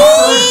the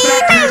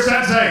respect to your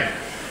sensei.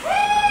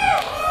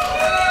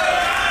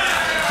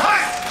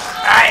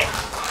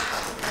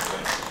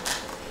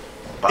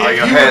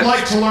 If you would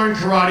like to learn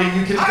karate,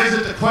 you can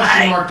visit the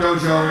Question Mark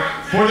Dojo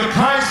for the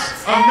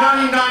price of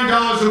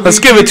 $99 a week. let's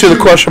give it to the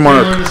question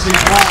mark.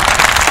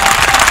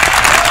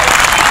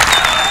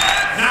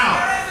 Now,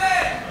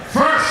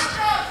 first,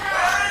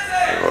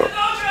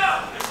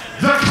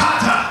 the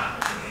kata.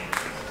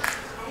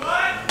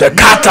 The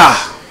kata.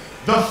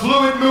 The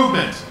fluid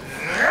movement.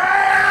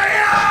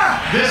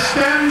 This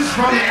stems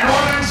from the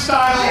northern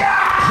style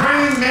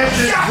praying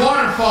mantis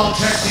waterfall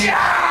technique.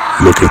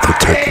 Look at the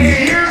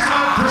technique Years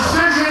of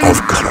precision of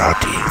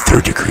karate,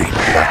 third degree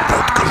black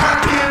belt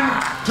karate.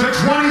 to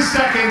 20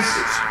 seconds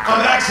of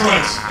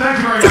excellence. Thank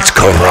you very much. It's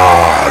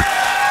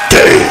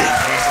karate.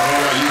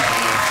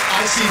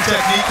 I see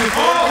technique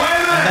before. Oh, wait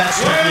a minute. That's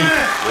technique.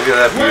 Look at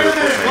that Wait a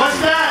beautiful minute. thing. What's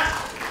that?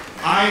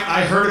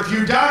 I heard a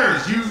few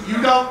doubters. You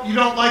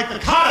don't like the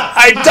kata.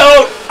 I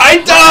don't,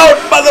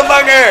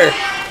 motherfucker!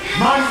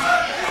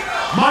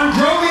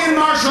 Mongrovian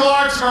martial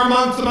arts are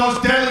amongst the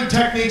most deadly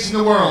techniques in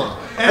the world.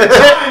 And at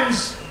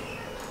times,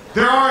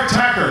 there are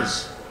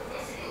attackers.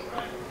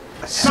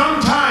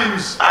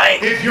 Sometimes,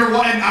 if you're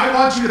one, and I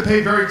want you to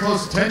pay very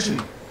close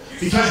attention,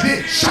 because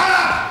shut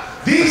up!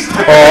 These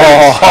techniques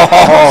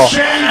will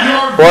change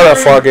your What a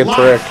very fucking life.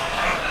 prick.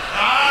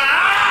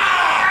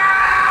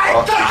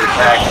 Oh, he's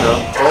attacked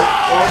him.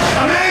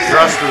 Amazing!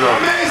 Thrusted him.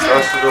 Amazing!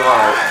 Thrusted him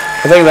out.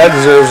 I think that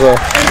deserves a...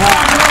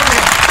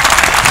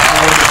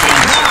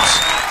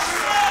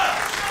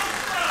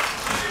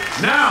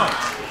 Now,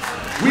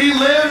 we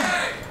live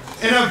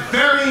in a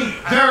very,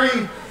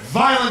 very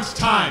violent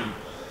time.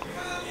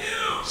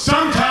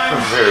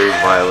 Sometimes Very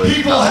violent.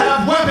 people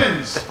have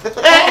weapons.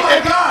 Oh my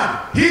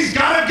God, he's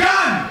got a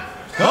gun.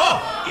 Oh,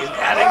 he's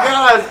got a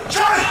gun.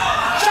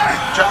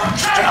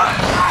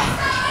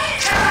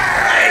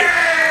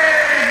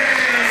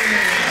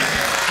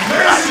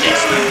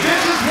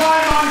 This is why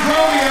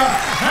Monrovia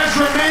has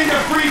remained a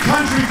free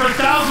country for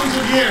thousands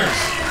of years.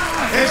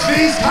 It's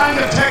these kind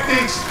of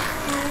techniques.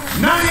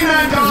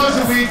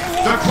 $99 a week,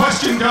 the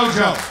Question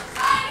Dojo.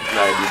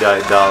 $99 a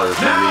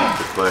week,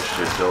 the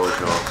Question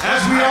Dojo.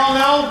 As we all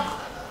know,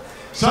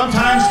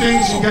 Sometimes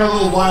things can get a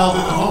little wild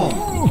at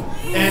home,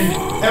 and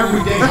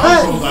everyday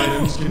household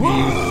items can be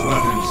used as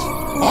weapons.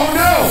 Oh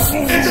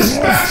no! It's a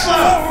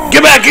spatula!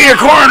 Get back in your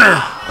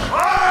corner!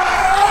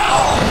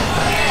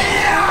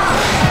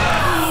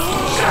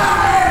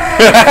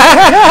 You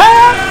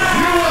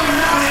will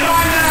not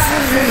find that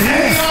in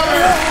any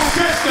other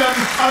system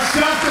of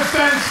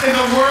self-defense in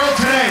the world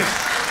today.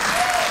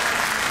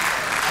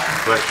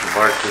 Question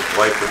mark just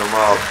wiping them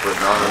out, but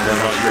not a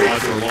demonstration. I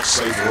feel a lot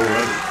safer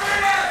already.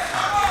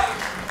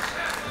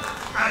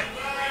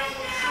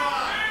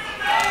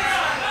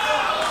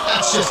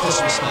 That's just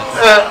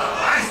disrespectful.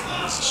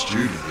 It's a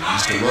student that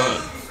needs to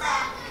learn.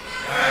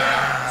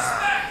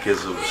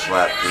 Gives them a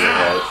slap to the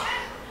head.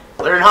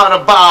 Learn how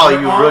to bow, you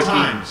There are rookie.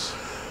 times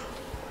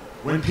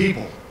when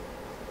people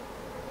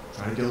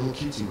try to get a little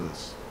cutesy with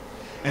us,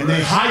 and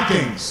they hide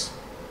things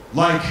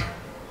like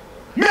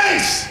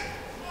mace,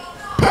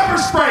 pepper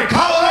spray,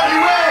 call it what you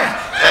will.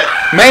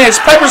 Man, it's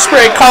pepper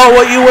spray, call it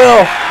what you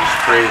will.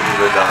 Sprays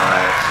with the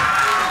eye.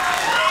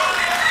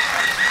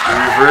 He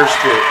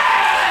reversed it.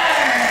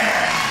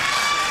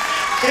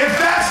 If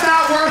that's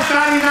not worth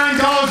 $99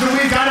 a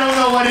week, I don't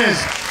know what is.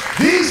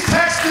 These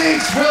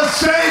techniques will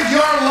save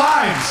your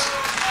lives.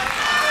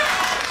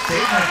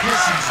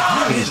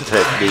 These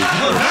techniques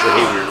will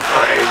save your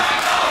life.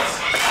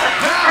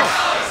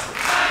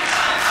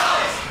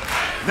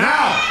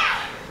 Now,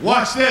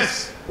 watch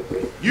this.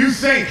 You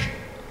think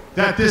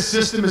that this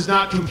system is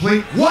not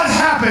complete? What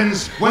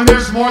happens when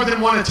there's more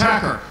than one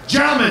attacker?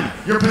 Gentlemen,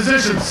 your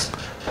positions.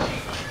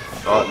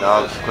 Oh,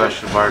 now the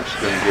question mark's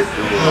going to get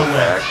dual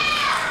attack.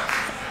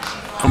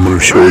 I'm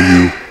gonna show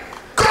you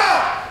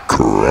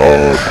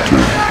karate.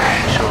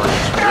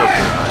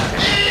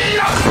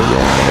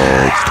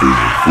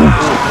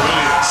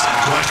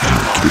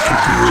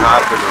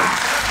 Chopping them.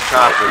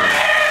 Chopping them.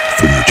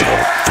 Finger chop.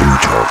 Finger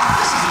chop.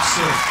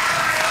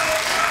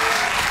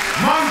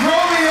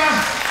 Mongolia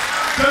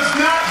does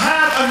not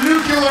have a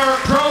nuclear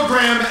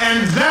program,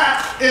 and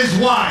that is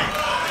why.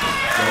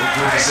 Don't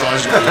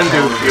criticize what A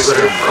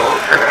nuclear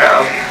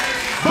program.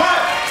 But,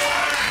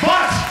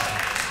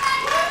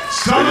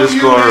 some They of just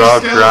you go may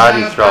around still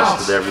karate have thrusting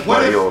doubts. everybody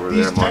What if over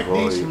these there,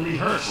 techniques were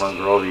rehearsed?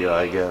 Mongolia,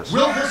 I guess.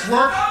 Will this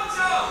work?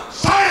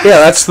 Science! Yeah,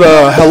 that's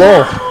the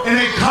hello. In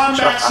a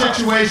combat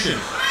situation.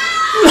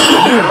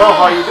 Hello,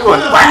 how you doing?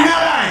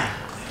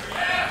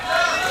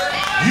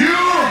 You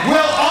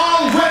will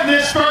all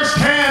witness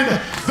firsthand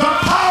the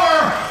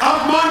power of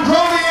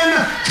Mongolian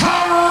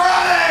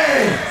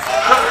karate!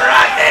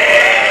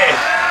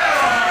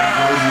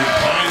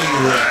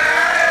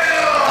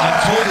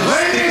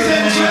 Ladies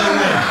and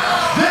gentlemen,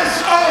 this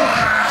oak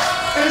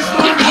is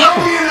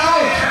Mongolian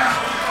oak.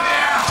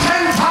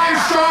 10 times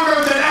stronger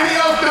than any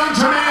oak known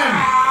to man.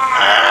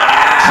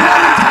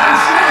 20 times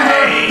stronger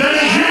than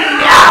a human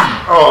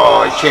being.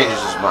 Oh, he changes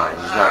his mind.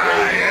 He's not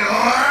ready.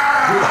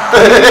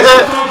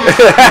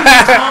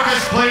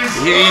 Focus, please.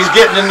 He's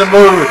getting in the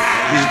mood.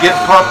 He's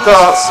getting pumped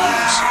up.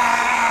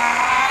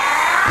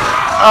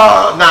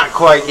 Oh, not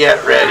quite yet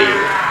ready.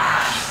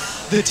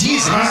 The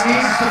teasing. He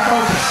needs to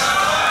focus.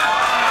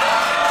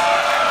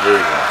 Here we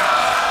go.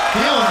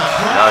 Feeling the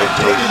Now crowd he's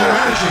really taking their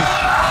focused. energy.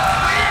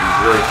 He's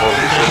really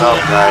focusing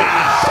up, guy.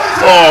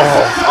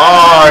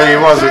 Oh, he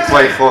wasn't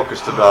quite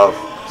focused enough.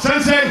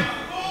 Sensei.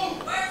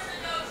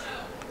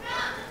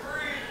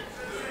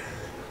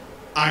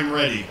 I'm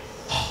ready.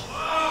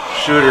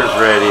 Shooter's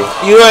ready.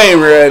 You ain't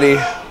ready.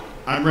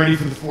 I'm ready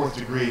for the 4th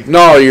degree.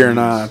 No, you're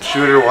not.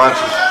 Shooter wants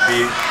to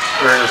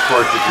earn his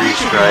 4th degree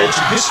strike.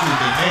 History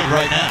being made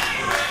right now.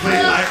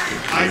 Please,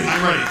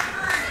 I'm ready.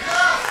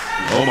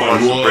 Oh my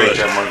Wants to break word.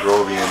 that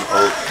Mongolian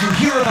oath. You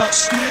hear about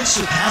students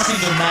surpassing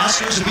their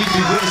masters, and we could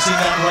be witnessing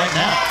that right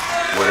now.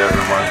 Whatever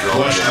Mongolian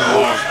Question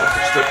oath.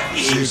 mark.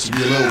 Seems to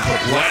be a little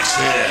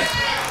perplexed here.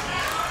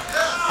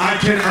 I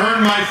can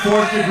earn my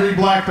 4th degree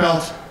black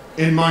belt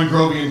in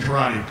Mongolian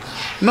karate.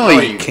 No,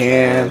 you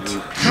can't.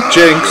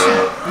 Jinx.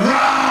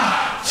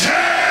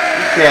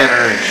 You can't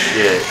earn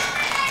shit.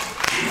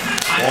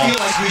 I feel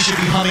like we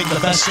should be humming the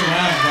best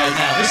around right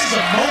now. This is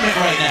a moment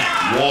right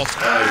now. What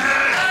a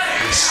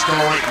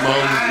historic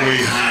moment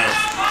we have.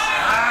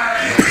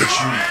 The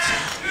opportunity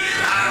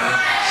to have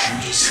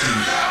Shooter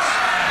Stevens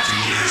to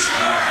his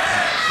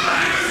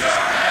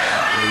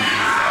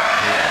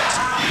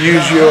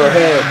Use your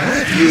head.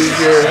 Use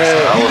your I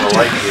head. would have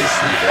liked to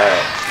see that.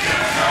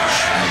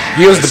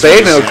 He was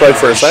debating it like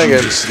for a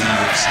second.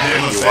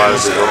 You wanted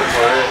to go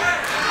for it?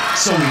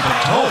 So we've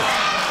been told.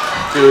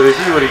 Dude, if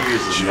he would have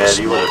used his head,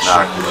 he would have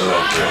knocked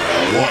himself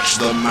out. Watch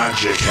the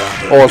magic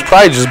happen. Oh, it's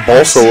probably just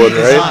balsa wood,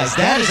 His right? eyes.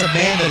 That is a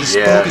man that is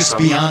Yeah, focused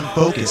beyond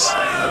focus.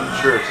 I'm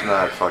sure it's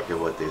not fucking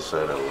what they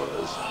said it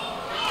was.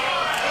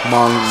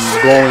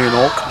 Mongolian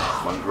oak.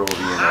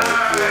 Mongolian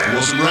oak, yeah.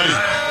 Wasn't ready.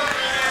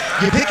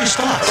 You pick your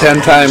spots.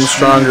 10 times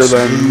stronger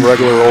than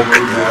regular oak.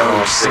 I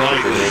don't think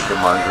they can make a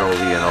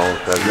Mongolian oak.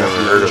 I've never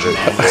heard of it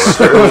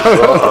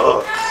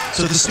before.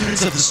 So the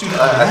students of the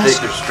student I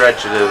think they're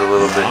stretching it a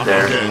little bit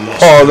there.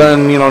 Oh,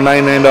 then,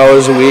 $99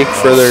 a week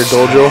for their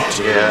dojo.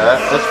 Yeah,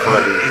 that's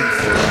funny.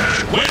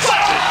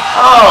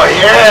 Oh,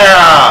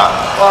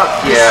 yeah! Fuck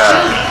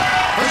yeah!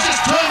 Let's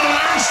just turn on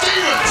Aaron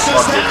Stevens.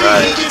 Does that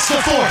mean he gets the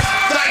fourth?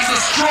 That is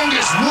the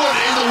strongest wood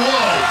in the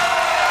world.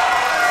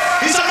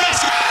 He's a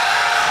mask.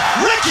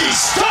 Ricky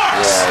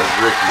Starks! Yeah, it's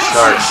Ricky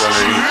Starks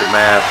underneath the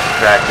mask,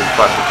 cracking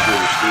fucking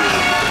Shooter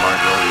Stevens with the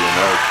Mongolian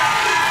oak.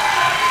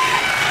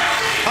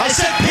 I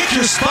said pick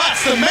your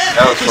spots. The man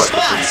That was pick his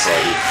fucking pretty spots.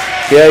 funny.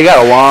 Yeah, he got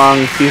a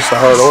long piece of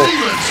hard oak.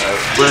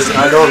 But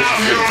I noticed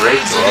it didn't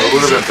break though. It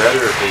would have been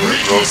better if it would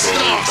have broke over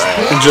the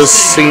back. And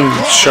just seen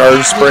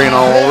shards spraying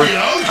all over.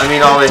 I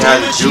mean, all they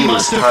had to do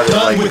was cut it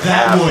like with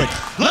half. that wood.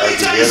 Let me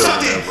tell you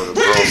something.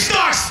 Ricky Ricky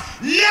Starks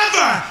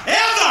never,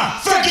 ever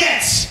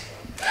forgets.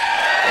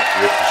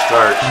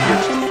 Starks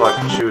gets the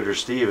fucking Shooter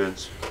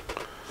Stevens.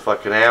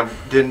 Fucking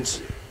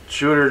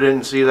Shooter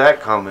didn't see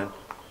that coming.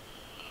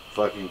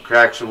 Fucking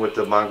cracks him with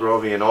the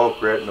Mongrovian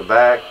oak right in the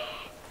back.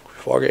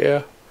 Fuck it,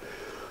 yeah.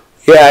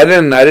 Yeah, I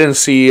didn't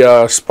see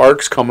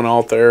Sparks coming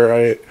out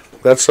there.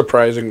 That's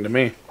surprising to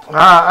me.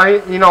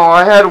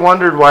 I had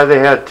wondered why they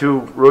had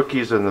two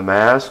rookies in the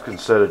mask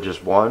instead of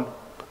just one.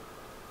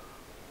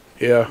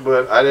 Yeah.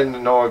 But I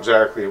didn't know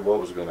exactly what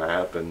was going to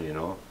happen, you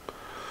know.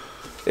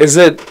 Is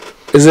it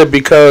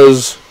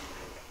because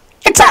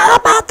It's all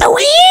about the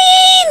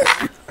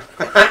win.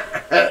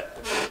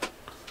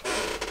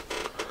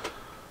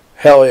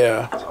 hell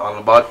yeah. It's all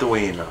about the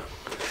wiener.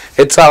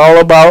 It's all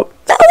about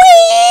the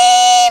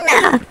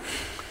win.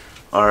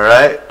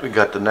 Alright, we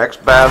got the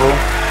next battle.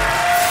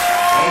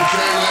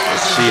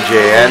 It's CJ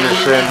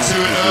Anderson. He's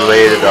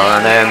related to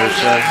Arn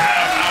Anderson.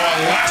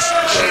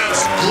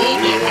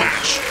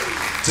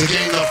 To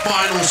gain the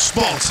final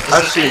spot.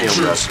 I've seen him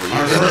wrestle.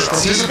 I've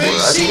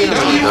seen him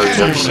in WWE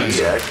actually,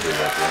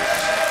 I think.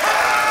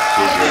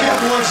 CJ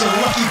Anderson.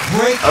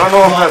 I don't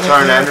know if that's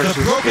Arn Anderson's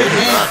kid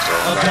or not,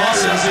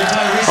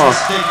 though.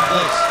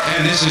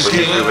 And this is But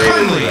he's Caleb related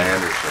to Conley.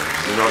 Anderson.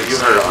 You know, you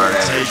heard of Arn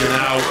Anderson.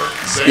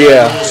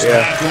 Yeah.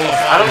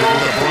 I don't know.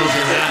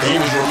 He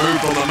was removed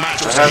from the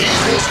match. I haven't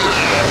seen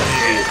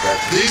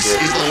This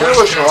is the It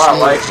looks a lot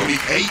like him.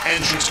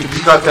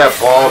 He's got that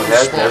bald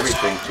head and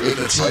everything too.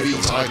 The TV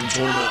title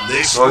tournament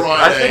this So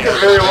I Friday. think it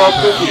very well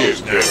could be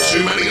his kid.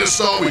 Too many to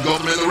start. We've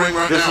got them in the ring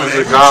right This now.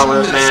 is a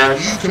gauntlet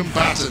match.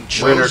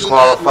 Winner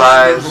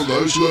qualifies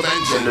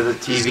into the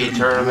TV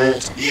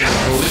tournament.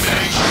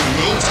 Elimination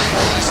will take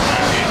place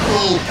in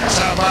full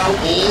tap out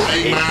or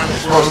a man.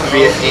 It's supposed to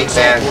be an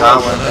 8-man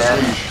gauntlet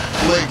match.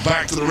 Leg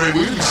back to the ring.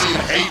 We're going to be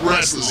seeing 8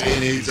 wrestlers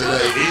in here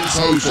today in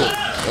total.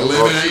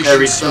 Elimination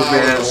Every 2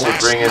 minutes they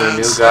bring in a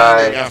new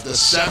guy, after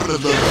 7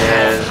 of them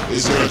and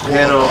is you going to can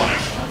pin him,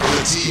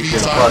 the TV you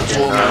can title fucking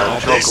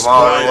tournament choke him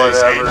out or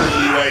whatever,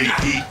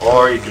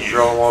 or you can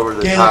throw him over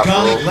the top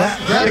rope.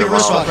 Grab your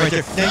wristwatch right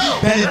there. Now,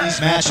 you've been in these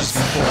matches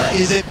before.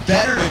 Is it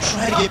better to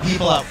try to get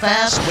people out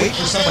fast, wait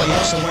for somebody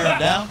else to wear them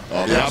down?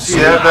 Yeah, see,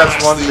 that's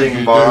one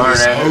thing about Arn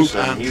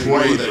Anderson. He was a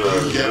really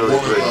good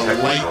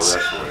technical wrestler.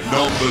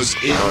 Numbers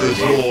in the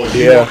floor.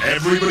 Yeah.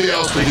 Everybody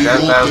else will do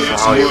That's your bit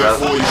how he to work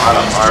wrestles. for you. A lot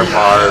of arm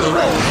bars.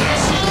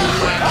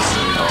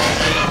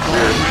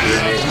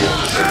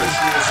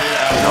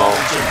 You know,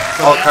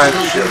 all kinds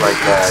of shit like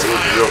that. He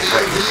was a real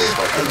technical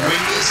fucking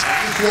wrestler.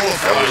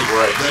 That was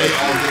right.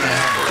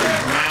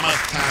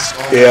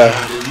 Yeah.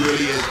 It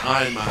really is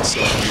Iron Man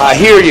stuff. I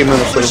hear you,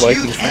 Minnesota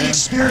Vikings And fan.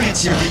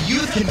 experience here. The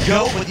youth can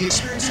go, but the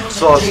experience knows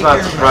So how to it's take not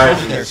care of it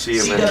surprising over there. to see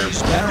him in there.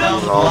 CW's been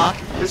around the You know, block.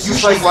 it's just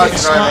Usually like watching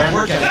it's Arn not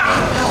work Anderson.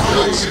 ethic.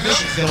 Those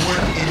submissions they'll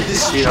work in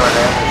this Seen Arn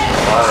Anderson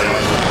a lot of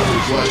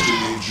Question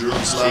the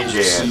endurance level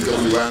of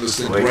C.W.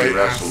 Anderson, the way he great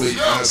wrestles.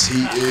 athlete as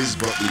he is,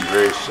 but the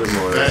very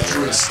similar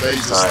veteran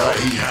status that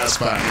he has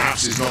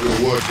perhaps is not going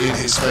to work in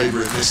his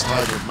favor in this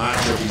type of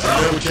matchup. He's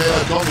never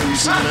Caleb Conley.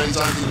 We've seen him many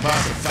times in the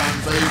past, a fan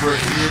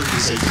favorite here.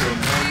 He's a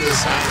tremendous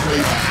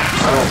athlete.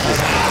 A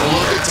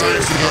lot of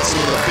times to get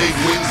some of the big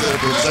wins that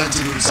have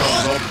presented themselves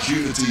as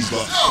opportunities,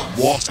 but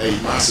what a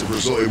massive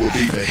result it will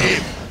be for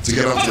him to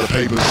get onto the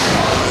paper,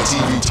 the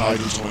TV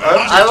title tournament.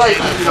 I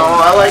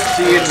like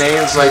seeing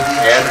names like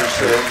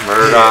Anderson,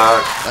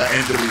 Murdoch.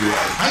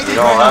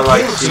 I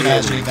like seeing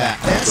imagining that.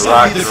 That's the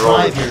Rock something and to Roll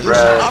thrive here. There's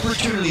Express. an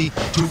opportunity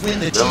to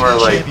win the Them TV are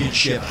like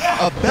championship.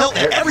 A belt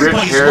that rich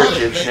everybody's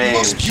heritage wanted. names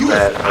Most beautiful.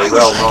 that are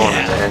well known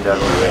in the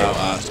NWA.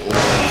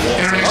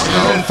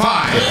 In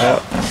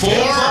 5, 4,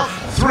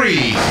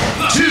 3,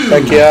 2,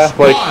 Heck yeah,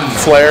 like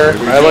Flair.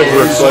 I like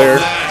Ric Flair.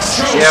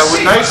 Yeah, it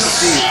was nice to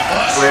see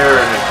Flair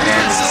and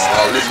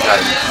this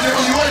guy.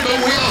 But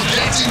we are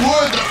getting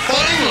word that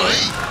finally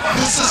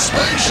the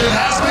suspension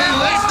has been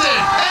lifted.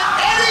 And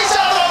Eddie's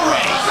out of the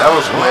ring. That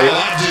was quick.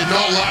 That did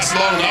not last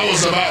long. That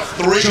was about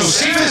 3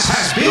 Josephus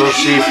has been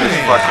Josephus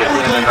eliminated. fucking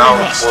in and out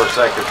in 4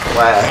 seconds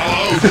flat.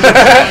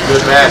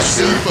 Good match,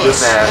 dude. Good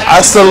match.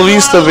 Hasta la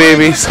vista,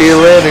 baby. See you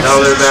later. Now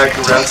they're back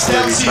to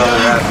wrestling each other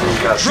after he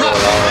got thrown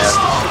out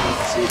after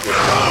Josephus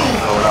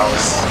thrown out.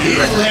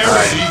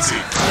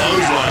 Easy.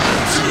 Clothesline.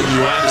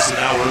 C.W. Anderson.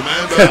 Now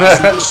remember,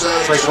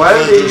 It's like, why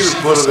did they even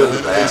put him in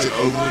the back? You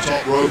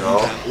know?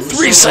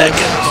 3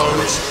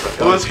 seconds.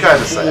 It was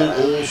kind of sad.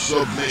 All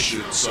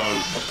submission, so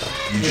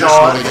you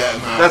know,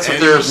 that's what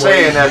they were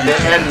saying at the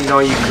end. You know,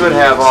 you could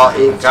have all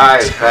 8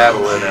 guys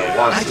battling at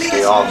once if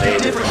they all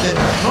made it.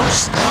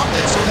 Obviously,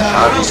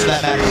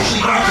 that matter. You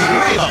don't have to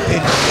worry about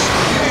pinballs.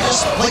 You can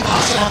just play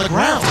possum on the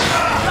ground.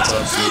 That's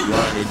absolutely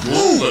right. The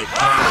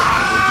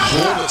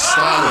gauntlet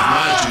style of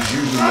match is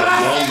usually what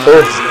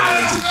well-known as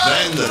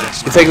then the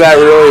next. You think that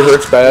really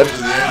hurts bad? At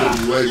the end of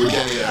the way, we're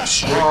getting a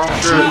strict 2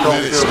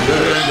 minutes.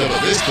 We're end up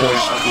at this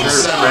point with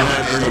 7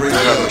 men in the ring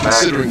together,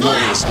 considering one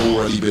has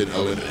already been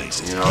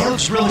eliminated. You know,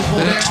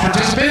 the next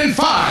participant in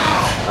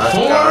 5,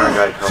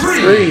 4,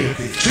 3,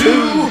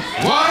 2,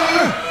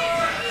 1.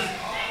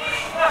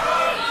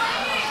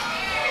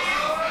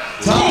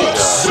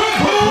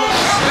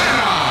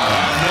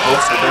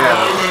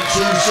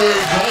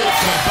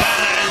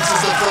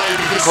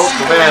 Colt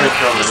Cabana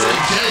coming in.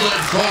 Caleb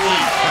Foley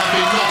have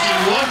been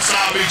knocking once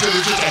out of each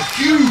other, just a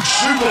huge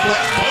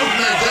superplex, both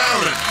men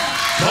down, and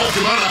Colt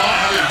Cabana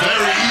might have it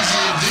very easy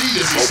indeed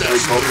as he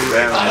steps through.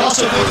 I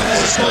also think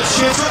this is Colt's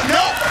chance.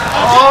 No!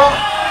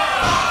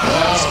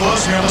 That's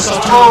close. You're almost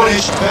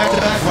self-termination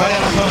back-to-back right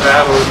out of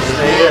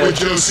Well,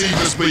 with Joe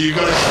Cephas, but you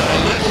got it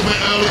a little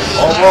bit earlier than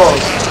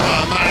almost.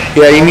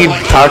 Yeah, you need to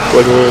talk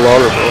like a little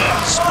louder, bro.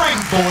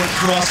 Springboard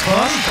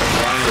crossbody.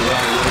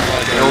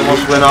 He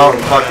almost went out in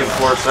fucking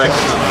 4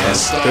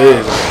 seconds. There you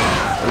go.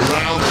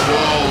 Around the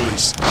world,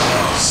 he's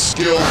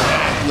skilled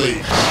athlete,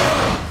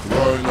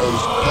 throwing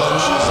those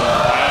punches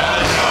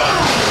and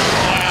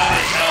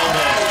bionic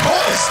elbow.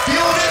 Cole is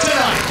feeling it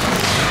tonight.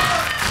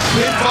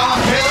 Pinfall on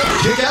Caleb,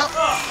 kick out.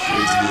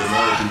 It's the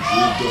American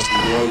Dream,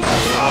 Dustin Rhodes, one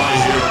of my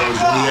heroes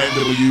in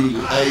the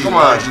NWA. Come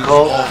on,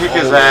 Cole, kick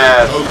his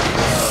ass.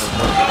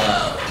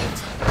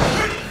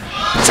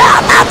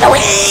 Top of the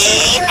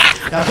win!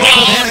 Now, Colt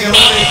Cabana got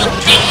eliminated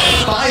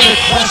by the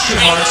question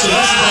mark, so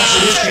this is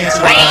actually his chance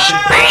of redemption.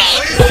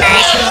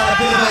 He's got a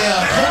bit of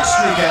a cold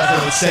streak after,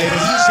 let's say,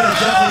 but he's going to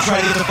definitely try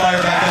to get the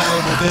fire back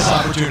under him with this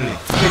opportunity.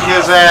 Kick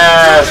his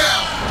ass!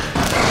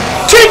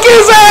 Kick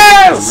his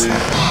ass!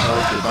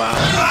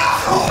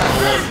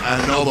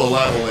 Another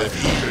level if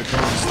he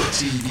becomes the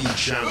TV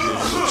champion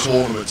of the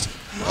tournament.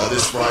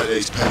 This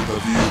Friday's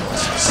pay-per-view.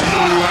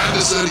 C.W.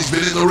 Anderson, he's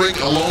been in the ring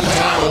a long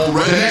time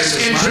already. The next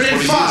entrant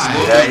in 5,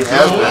 yeah, he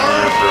has been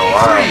here for a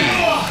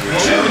while.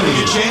 3,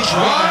 2,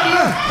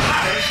 1.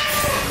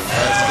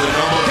 That's the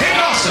number. Hey,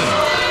 Dawson.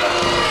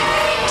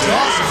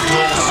 Dawson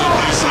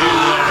is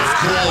here, of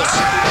course.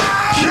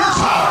 Pure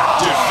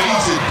Power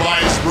defeated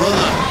by his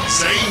brother,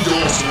 Zane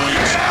Dawson, when he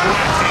was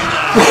cracked in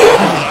a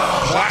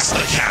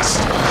plaster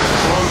cast.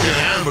 Broken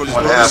hand, but his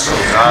brother's so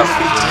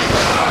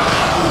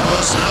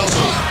personnel.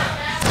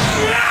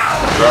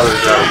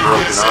 Brother's got a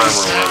broken arm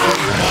or whatever.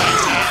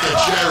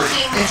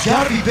 It's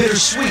got to be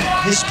bittersweet.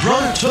 His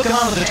brother took him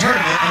out of the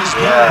tournament, and his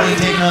Yeah, brother being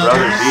his taken out of the brother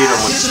tournament. beat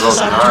him with a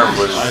broken arm,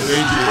 but I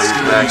think it's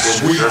going to be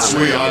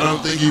sweet. I don't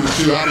think he was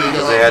too happy to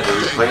go they had to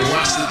replace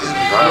blasted in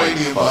the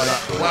cranium by that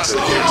plastic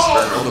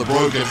cast on the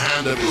broken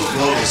hand of his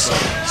brother. So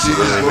see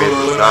his brother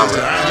eliminated and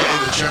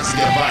getting the chance to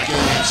get back in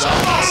himself.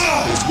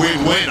 It's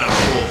win-win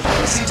after all.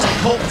 It seems like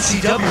Colt and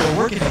CW are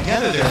working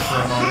together there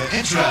for a moment.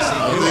 Interesting.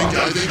 I think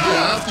you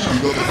have to.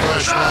 You've got the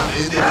fresh man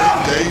in the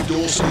ring. Dave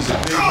Dawson is a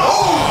big man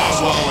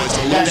as well. It's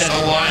a loose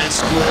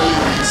alliance, clearly. We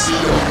can see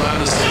the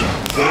Anderson.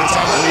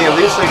 I mean, at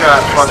least they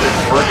got fucking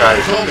 4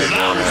 guys in there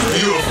now.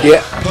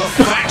 Yeah.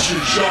 Perfection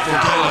shot from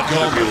Caleb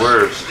Could be Conley.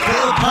 worse.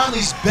 Caleb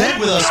Conley's been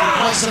with us for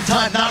quite some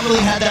time, not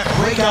really had that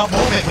breakout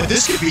moment, but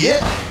this could be it.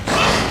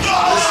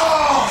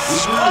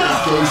 This really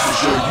goes to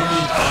show you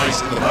need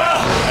ice in the back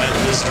of your head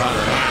in this kind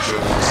of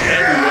matchup. It's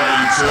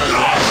everywhere you turn. 4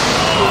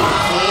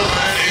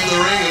 men in the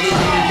ring, and there's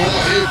going to be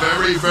more here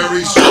very,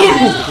 very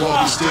soon. The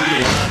clock is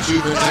ticking.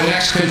 2 minutes. The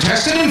next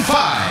contestant in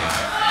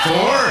 5,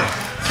 4,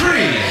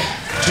 3,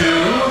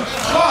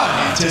 2,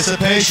 1.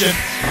 Anticipation.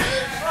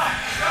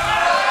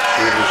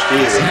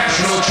 Stevens.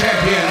 National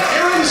champion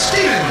Aaron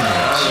Stevens.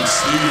 Aaron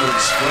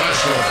Stevens,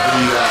 fresh off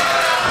the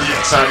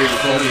Italian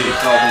comedy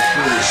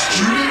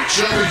student,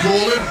 shall we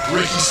call him?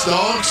 Ricky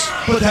Starks.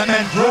 But that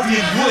man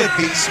Grovian Wood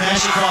being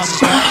smashed across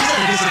his back. He's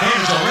at a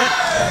disadvantage already.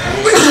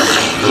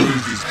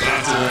 He's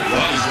batting it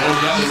right. He's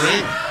rolling out the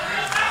ring.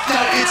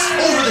 Now, it's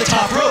over the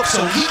top rope,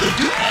 so he can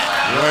do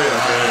that. Wait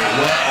a minute,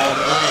 what on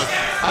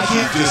earth? I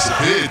can't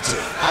disappeared to.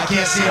 I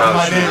can't see it from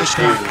my vantage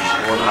point.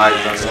 One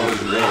hiding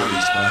under the ring.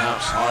 He's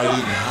perhaps hiding,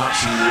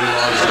 perhaps he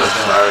realizes I'm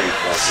sorry,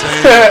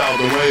 staying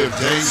out of the way of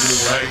danger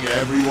and letting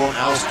everyone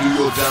else do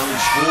your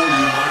damage for you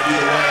might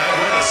be the way out.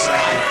 Wait a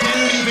second. I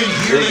didn't even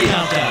hear the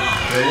countdown.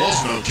 There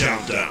was no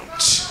countdown.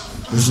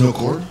 There's no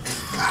cord?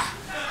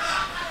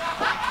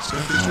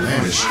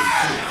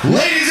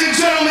 Ladies and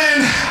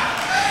gentlemen,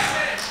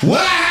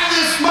 when I have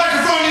this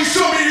microphone, you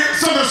show me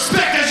some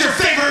respect as your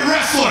favorite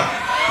wrestler.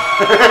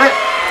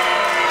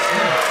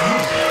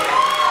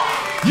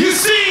 You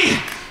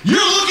see, you're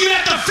looking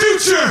at the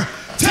future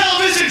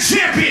television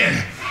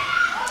champion.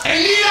 And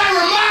need I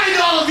remind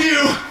all of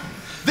you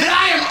that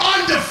I am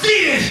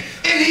undefeated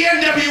in the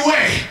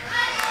NWA.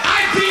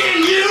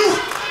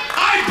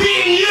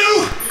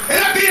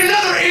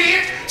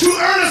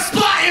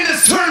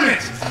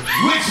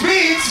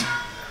 means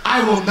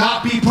I will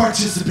not be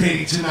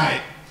participating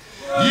tonight.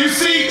 You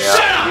see,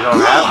 Yeah, you don't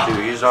have to.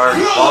 He's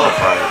already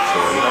qualified, so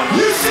you don't.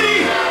 You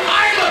see,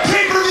 I am a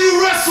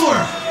pay-per-view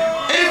wrestler,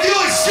 and if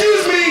you'll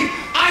excuse me,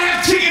 I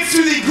have tickets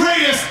to the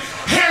greatest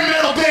hair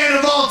metal band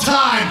of all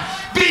time,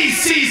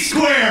 BC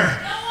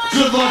Square.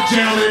 Good luck,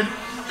 gentlemen.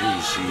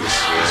 BC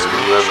Square,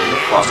 whoever the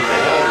fuck they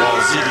are.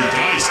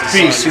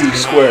 BC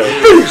Square.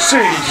 BC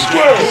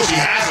Square. Of course, he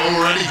has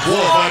already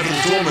qualified for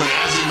the tournament,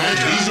 as he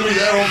mentioned. He's going to be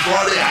there on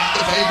Friday at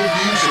the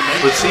pay-per-view. So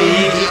but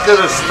see, he could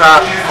have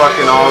stopped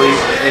fucking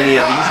any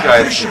of these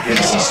guys from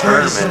getting the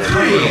tournament if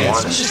he would have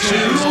won it.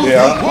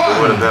 Yeah. There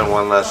would have been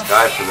one less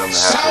guy for them to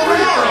have to worry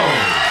about.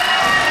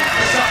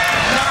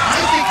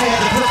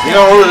 You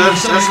know who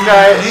this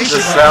guy, the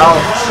Sal,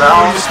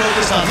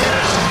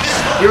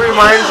 he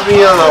reminds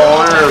me of the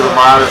owner of the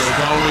Modest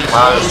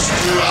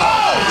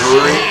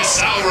Brewery.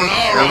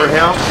 Remember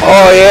him?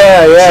 Oh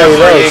yeah, he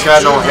ain't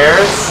got no hair.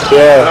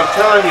 Yeah. But I'm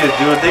telling you,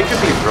 dude, they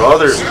could be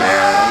brothers,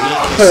 man.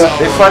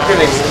 They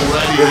fucking, they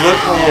look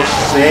almost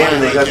the same,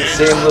 and they got the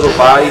same little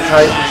body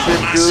type and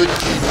shit, dude.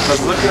 I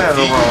was looking at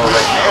them, and I was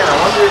like, man, I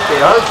wonder if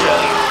they are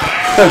brothers.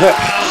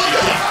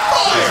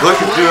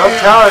 Looking, dude, I'm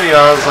telling you,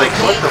 I was like,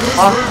 what the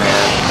fuck,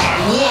 man?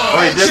 The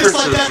only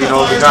difference is, you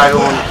know, the guy who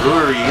owned the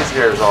brewery, his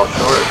hair is all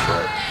short,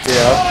 but...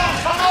 Yeah.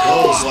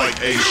 Goes like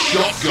a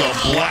shotgun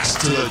blast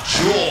to the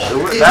jaw.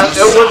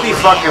 It would be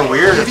fucking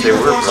weird if they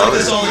were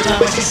brothers. That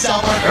would be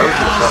something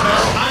else.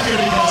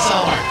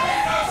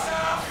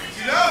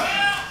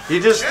 They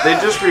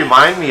just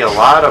remind me a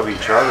lot of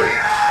each other.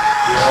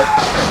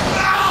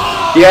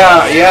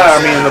 Yeah, I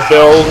mean the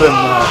build and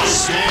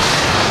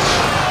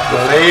the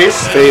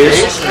face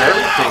and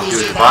everything,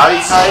 dude. The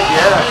body type,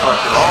 yeah,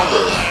 fucking all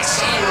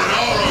those.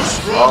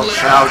 Well,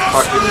 Sal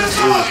fucking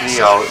blew his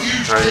knee out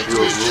trying to do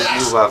a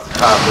move off the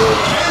top rope.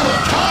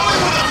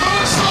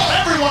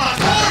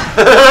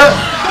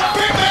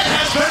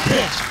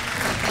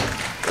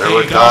 There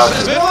was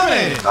Dawson.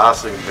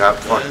 Dawson got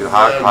fucking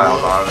hot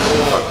piled on him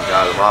and fucking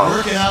got him out.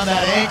 Working on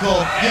that ankle.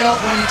 You know,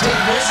 when you take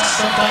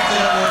risks, sometimes they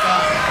don't work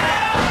out.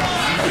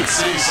 You can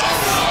see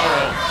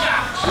Salvador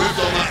whipped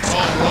on that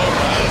top rope.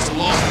 He's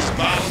lost his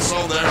balance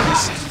on there. He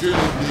seems to be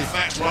the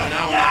effects right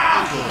now on the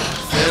ankle.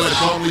 The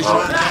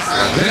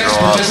next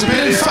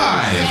participant in 5,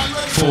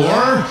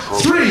 4,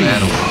 3,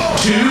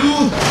 2,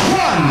 1.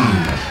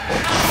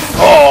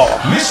 Oh,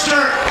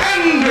 Mr.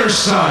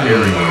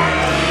 Anderson.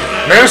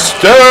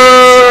 Mr.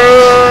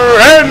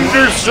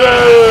 Anderson.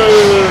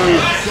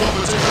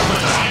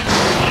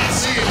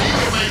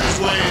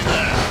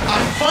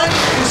 I'm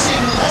finding we're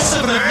seeing less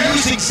of an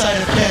amusing side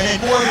of Ken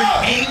and more of an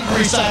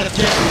angry side of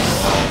Ken.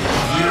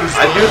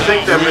 I do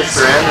think that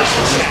Mr.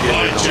 Anderson is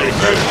getting a little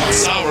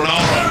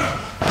better.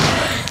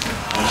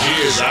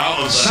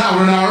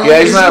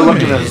 Yeah, he's not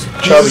looking as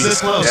chubby.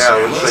 Yeah,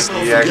 it looks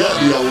like he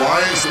actually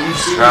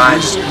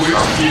trying to do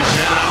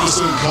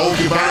something.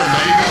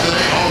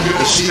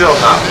 It's still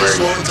not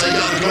very good.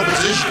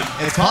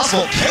 It's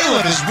possible.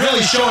 Caleb is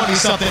really showing me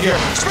something here.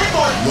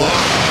 Springboard.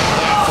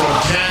 From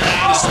Ken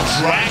Anderson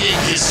dragging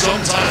his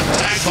sometime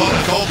tag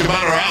partner Colt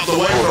Cabana out of the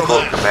way from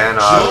Colt Cabana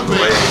out of the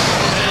way.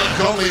 Caleb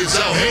Conley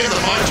himself here, the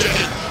mic check.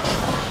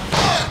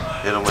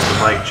 Hit him with the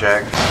mic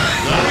check.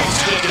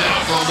 Sticking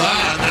out from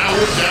that, and now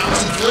we're down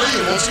to 3.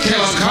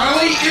 Caleb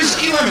Conley is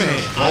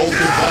eliminated.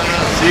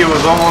 See, it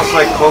was almost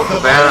like Colt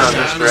Cabana and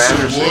Mr.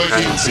 Anderson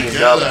kind of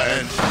teamed up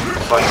and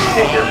fucking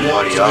take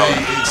everybody out.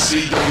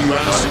 You know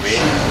what I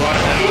mean?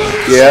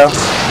 Yeah.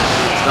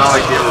 It's not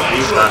like they were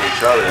beating on each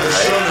other,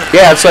 right?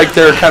 Yeah, it's like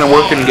they're kind of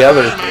working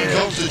together.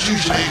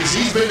 Constitution, because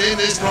he's been in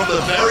this from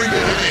the very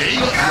beginning. He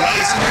looked right.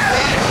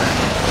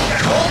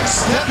 Colt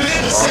stepping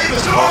in to save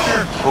his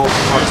partner. Colt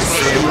fucking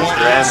saved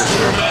Mr.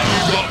 Anderson.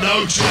 You've got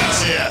no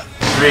chance here.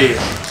 3.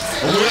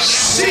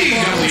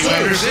 C.W.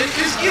 Anderson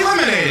is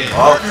eliminated.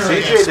 Well,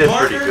 CJ did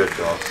pretty good,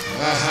 though.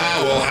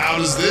 Well, how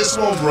does this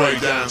one break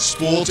down?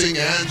 Sporting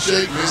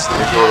handshake, Mr.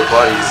 They go to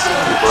buddies.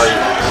 Two buddies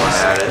are going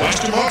at it.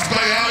 Question mark's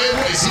back out here.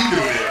 What is he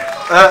doing here?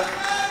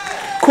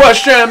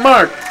 Question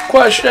mark.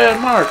 Question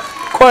mark.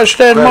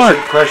 Question mark.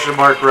 Question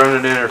mark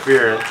running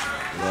interference.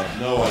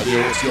 No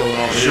idea what's going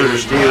on here. Shooter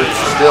Stevens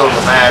is still in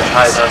the match,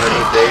 hiding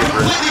underneath Davis.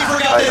 Completely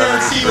forgot that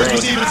Aaron Stevens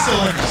was even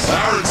still in this.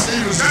 Aaron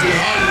Stevens has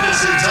been hiding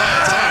this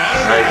entire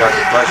time. Now you got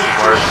the question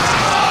mark.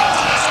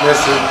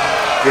 Missing,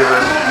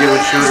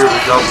 giving Shooter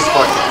the double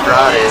fucking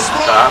karate at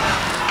the top.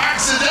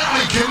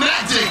 Accidentally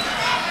connecting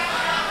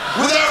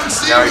with Aaron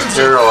Stevens. Now he's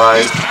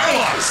paralyzed.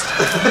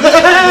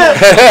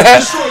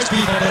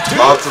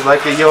 Bouncing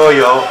like a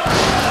yo-yo.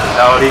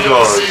 Out he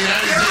goes.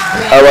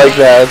 I like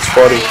that. It's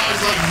funny.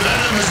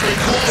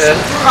 And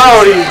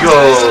out he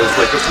goes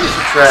like a piece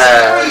of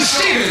trash.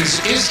 Stevens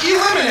is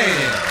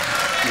eliminated.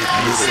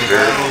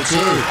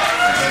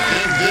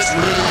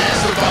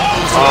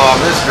 Oh,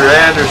 Mr.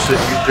 Anderson,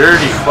 you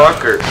dirty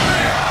fucker.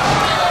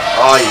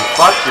 Oh, you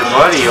fucked your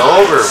buddy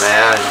over,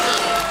 man.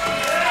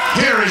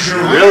 Here is your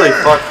You really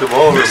fucked him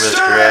over,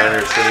 Mr.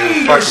 Anderson.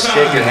 He was fucking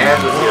shaking hands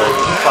with you.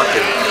 You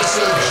fucking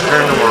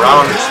turned him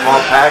around in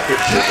small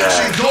packages.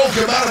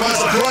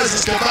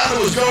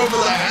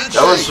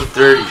 That was some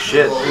dirty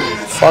shit, dude.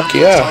 Fuck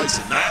yeah.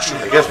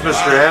 I guess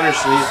Mr.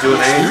 Anderson, he's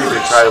doing anything to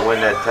try to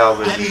win that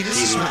television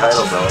TV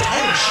title belt.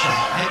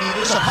 I mean,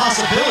 there's a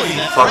possibility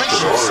that Fucked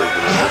him over,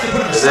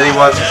 dude. And then he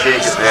wants to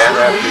shake his hand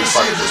after he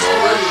fucked him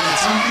over.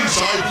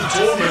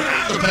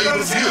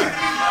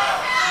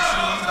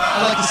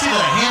 I'd like to see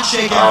that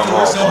handshake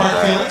afterwards, no hard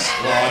feelings.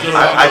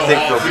 I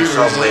think there'll be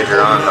some later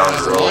on down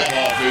the road.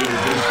 I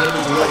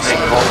think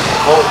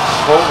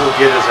Colt will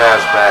get his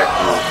ass back,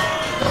 dude.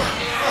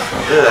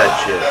 Look at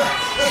that shit.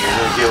 He's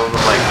gonna give him the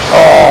mic.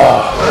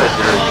 What a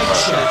dirty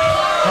fucker.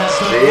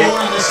 See?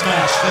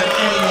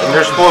 And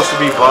they're supposed to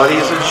be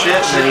buddies and shit,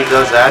 and then he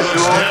does that to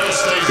him?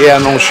 Yeah,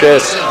 no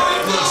shit.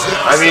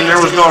 I mean,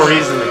 there was no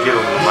reason to give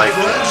him the mic.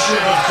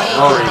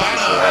 No reason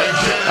for that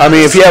shit. I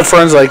mean, if you have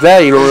friends like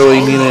that, you don't really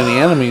need any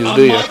enemies,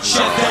 do you?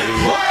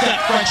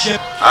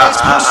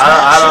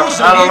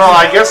 I don't know.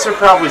 I guess they're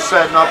probably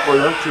setting up where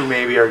them two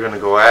maybe are going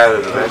to go at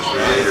it eventually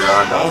later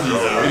on down the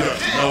road.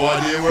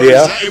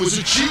 Yeah. That'd be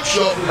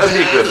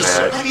a good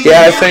match.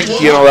 Yeah, I think,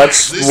 you know,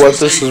 that's what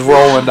this is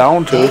rolling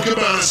down to.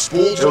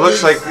 It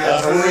looks like,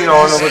 you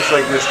know, and it looks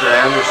like Mr.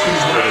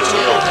 Anderson's pretty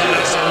heel too.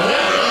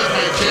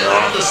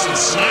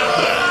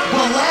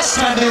 Well, last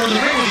time they were in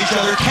the ring with each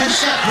other, Ken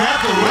Seth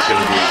grabbed the He's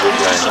going to be a good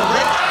guy now.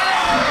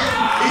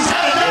 He's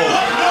had a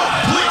no,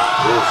 please.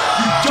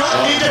 You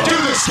don't need to do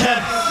this,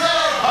 Ken.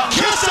 A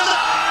kiss to the...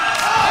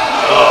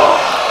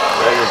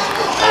 Right into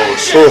the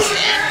post.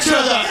 To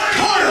the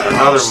corner.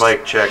 Another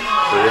mic check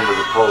put into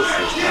the post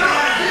this time.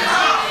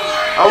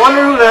 I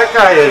wonder who that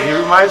guy is. He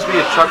reminds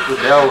me of Chuck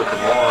Liddell with the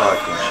mohawk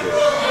and shit.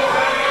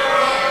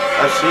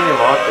 I've seen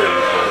him out there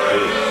before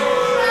too.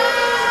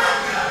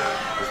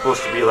 He's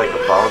supposed to be like a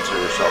bouncer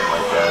or something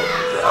like that.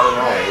 I don't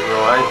know. He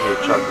reminds me of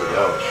Chuck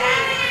Liddell.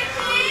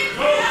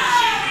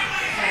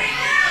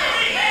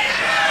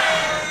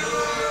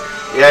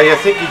 Yeah, I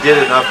think he did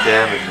enough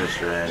damage,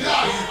 Mr. Anderson.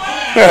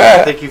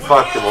 I think he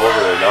fucked him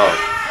over enough.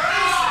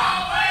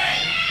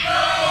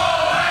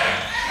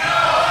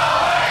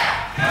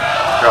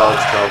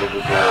 Crowd's telling him to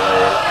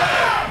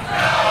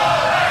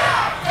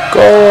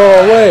go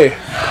away.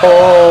 Go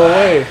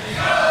away.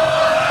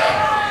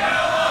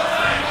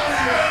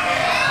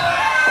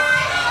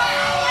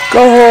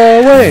 Go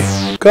away.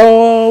 Go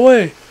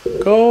away.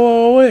 Go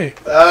away.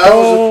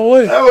 Go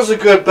away. That was a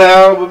good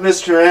battle, but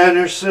Mr.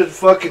 Anderson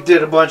fucking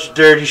did a bunch of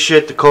dirty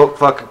shit to Colt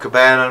fucking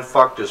Cabana and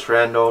fucked his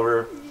friend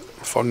over.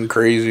 Fucking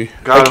crazy.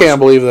 I can't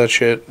believe that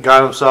shit.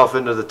 Got himself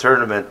into the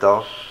tournament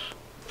though,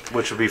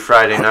 which will be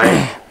Friday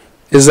night.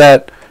 Is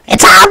that?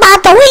 It's all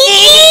about the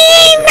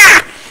win.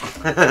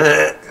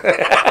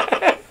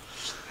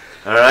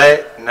 All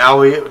right, now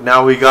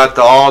we got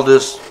the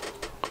Aldous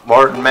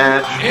Martin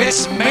match.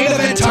 It's main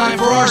event time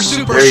for our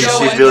super there you show.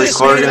 see Billy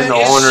Corgan, the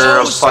owner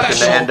of fucking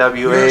the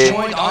NWA,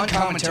 on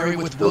commentary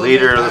with the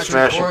leader of the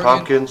Smashing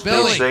Pumpkins,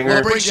 Billy, lead singer.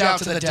 we'll bring you out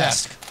to the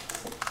desk.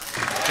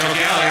 Joe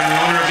Gallagher, I'm the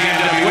owner of the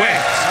NWA.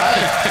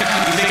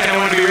 You think I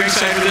don't want to be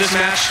ringside for this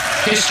match?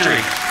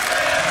 History.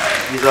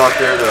 He's out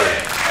there to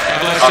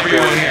keep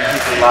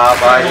the law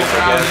abiding, I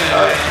guess.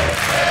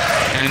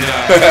 And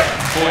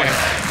boy, when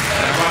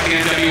I brought the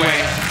NWA,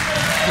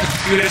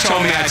 if you would have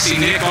told me I'd see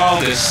Nick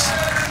Aldis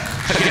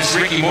against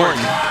Ricky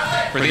Morton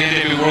for the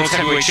NWA World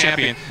Heavyweight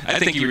Champion, I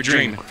think you were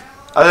dreaming.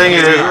 I think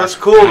it is. It's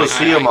cool to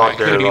see him out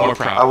there, though.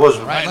 I was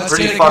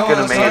pretty fucking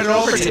amazed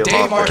to see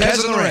him out there.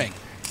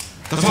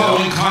 The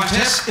following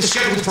contest is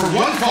scheduled for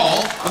one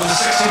fall of the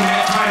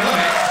 16-minute time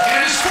limit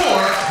and is for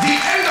the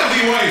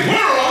NWA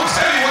World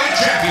Heavyweight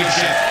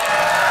Championship.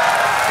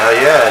 Hell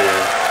yeah, it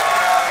is.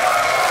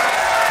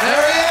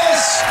 There he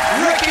is,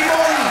 Ricky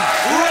Morton,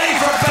 ready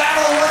for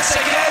battle once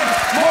again.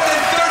 More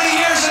than 30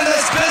 years in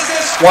this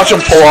business. Watch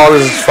him pull out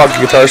his fucking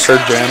guitar,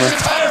 start jamming.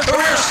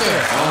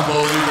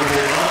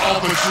 Unbelievable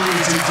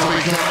opportunity to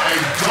become a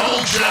double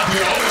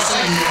champion.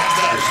 Obviously, he has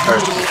that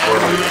beautiful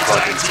area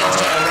around his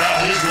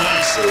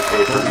waist.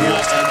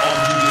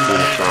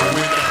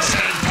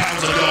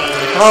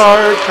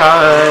 Hard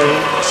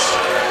times.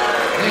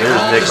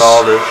 Here's Nick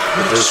Aldis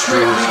with his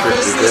true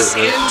strictly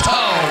business.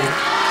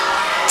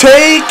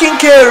 Taking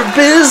care of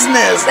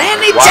business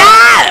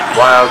anytime.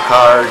 Wild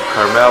card,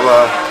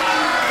 Carmella.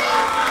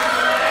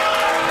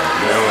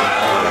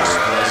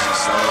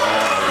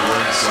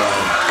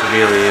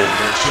 Chameleon.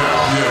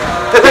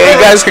 Yeah, you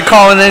guys can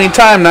call in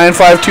anytime,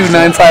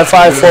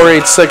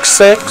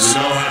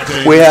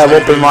 952-955-4866. We have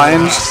open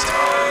lines.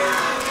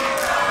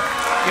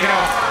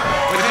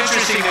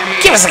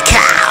 Give us a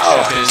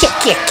cow.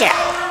 Kick.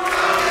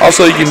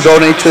 Also, you can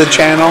donate to the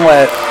channel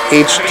at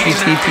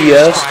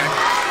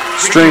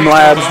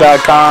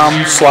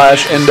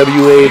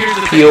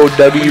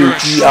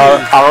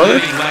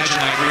https:/NWAPOWERR.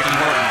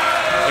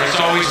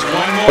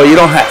 But you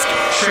don't have to.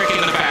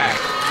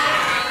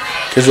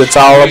 Because it's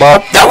all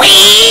about the win!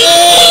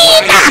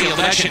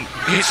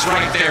 It's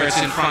right there,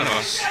 it's in front of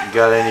us. You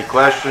got any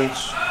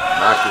questions?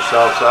 Knock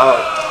yourselves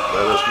out.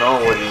 Let us know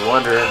what you're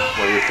wondering,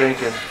 what you're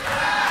thinking.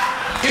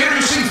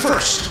 Introducing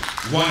first,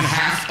 one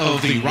half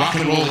of the Rock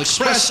and Roll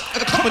Express,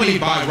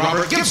 accompanied by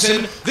Robert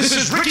Gibson. This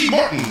is Ricky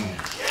Morton.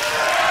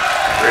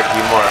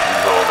 Ricky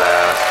Morton's old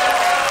ass.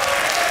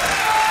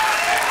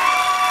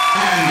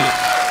 And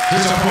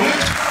his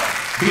opponent,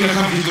 being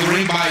accompanied to the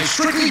ring by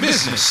Strictly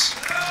Business.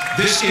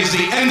 This is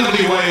the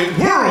NWA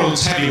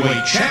World's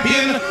Heavyweight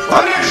Champion,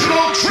 the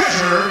National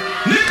Treasure,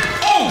 Nick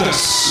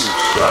Aldis.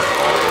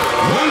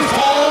 One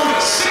fall,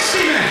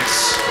 60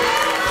 minutes.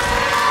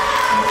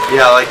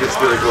 Yeah, like it's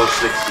gonna go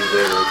 60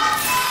 minutes.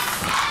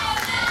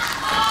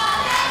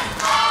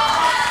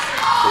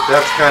 But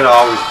that's kind of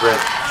always been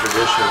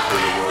tradition for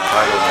the world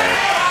title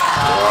match.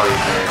 They're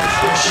always doing the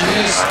 60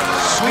 minute timer.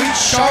 Sweet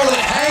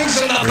Charlotte hangs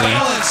in the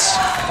balance.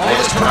 I'm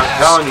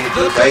telling you,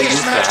 dude, that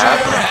used to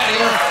happen.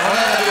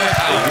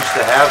 They used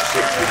to have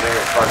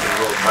 60-minute fucking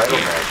world title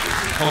matches.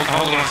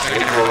 Hold on a second.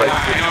 They go like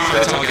I know I'm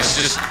going to 57. tell you,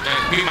 just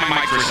mute my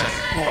mic for a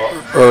second.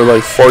 Or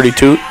like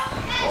 42.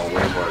 Oh,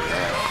 way more than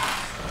that.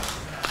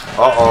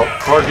 Uh-oh,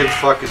 Corgan's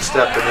fucking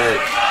stepping in.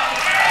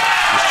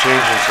 He's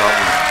changing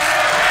something.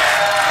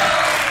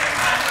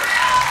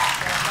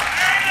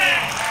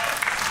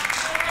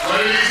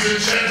 Ladies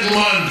and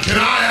gentlemen, can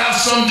I have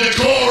some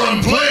decorum,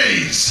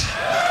 please?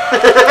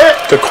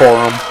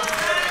 Decorum.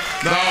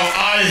 Now,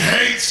 I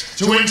hate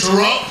to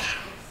interrupt,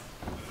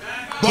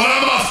 but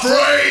I'm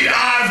afraid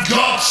I've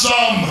got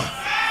some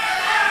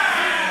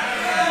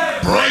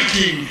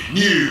breaking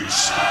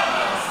news.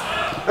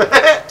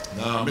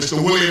 Now, Mr.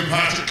 William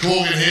Patrick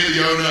Corgan here,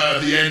 the owner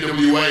of the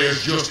NWA,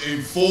 has just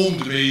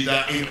informed me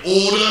that in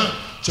order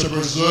to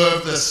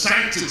preserve the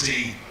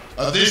sanctity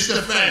of this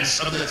defense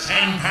of the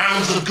 10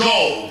 pounds of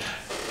gold,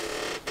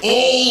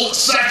 all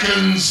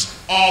seconds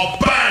are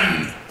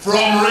banned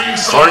from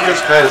ringside.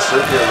 Corgan's kind of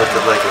sitting there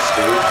looking like a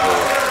stooge.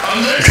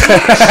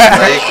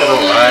 Ain't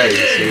gonna lie, you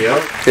see him?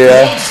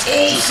 Yeah.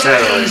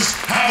 Just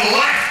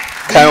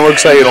Kind of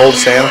looks like an old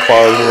Santa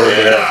Claus a little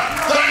bit.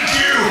 Thank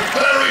you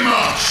very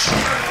much.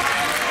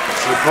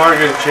 So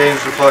Corgan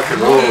changed the fucking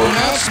rules,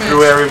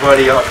 threw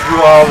everybody up,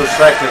 threw all the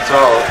seconds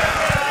out.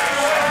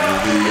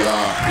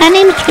 My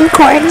name's Jim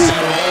Corden.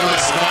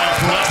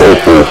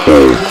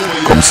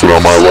 Come sit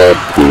on my lap,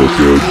 little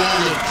kid.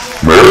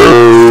 Mary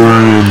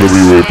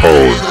NWA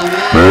Power.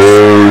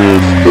 Mary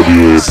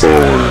NWA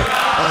Power.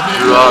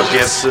 Drew out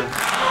Gibson.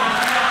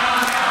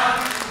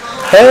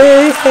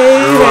 Hey,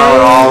 Drew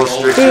out all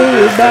Strictly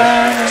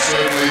Business.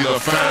 Certainly the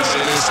fans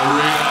in this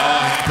arena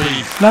are happy.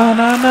 No,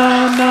 no,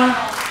 no, no.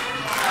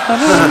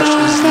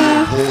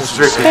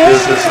 Strictly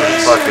Business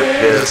is fucking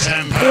pissed.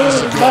 Get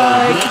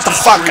the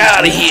fuck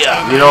out of here.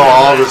 You know,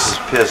 all this is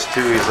pissed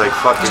too. He's like,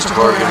 fucking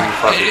Corgan, you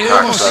fucking It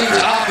almost seems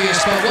cocksucker.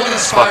 obvious, but what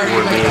inspired Fucking you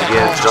with to me make that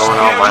again, call? throwing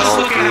out my Just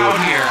whole looking out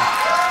crew. here.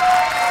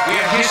 We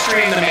have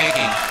history in the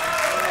making.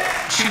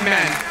 Two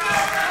men,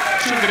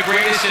 two of the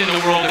greatest in the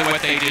world at what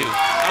they do.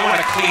 I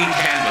want a clean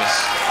canvas.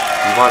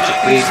 He wants a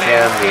clean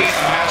canvas.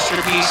 A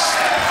masterpiece.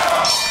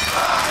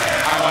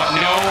 I want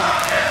no,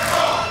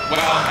 well,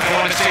 I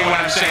don't want to say what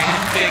I'm saying.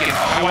 I'm thinking.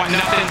 I want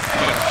nothing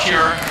but a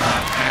pure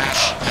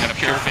match and a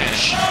pure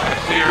finish. A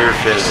clear, Pure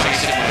finish.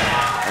 decisive win.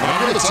 I'm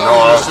going to tell No,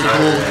 you, I'll Mr.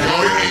 Corgan,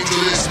 going into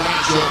this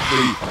matchup,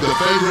 the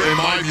favourite in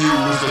my view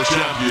was the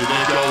champion,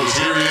 Nick Aldis.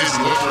 Here he is,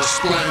 he looks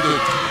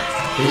resplendent.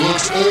 He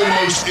looks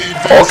almost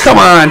invincible. Oh, come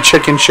on,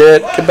 chicken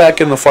shit. Get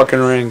back in the fucking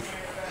ring.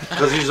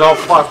 Because he's all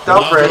fucked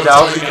up right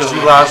now because he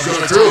lost his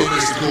crew.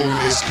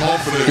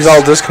 He's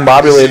all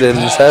discombobulated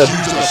in his head.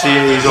 You see,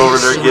 he's over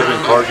there giving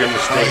Corgan the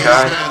snake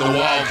eye,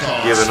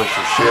 giving him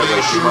some shit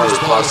like, you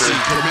motherfucker.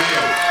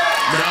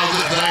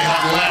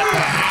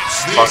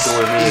 Fucking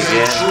with me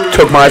again.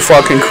 Took my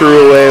fucking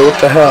crew away.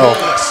 What the hell?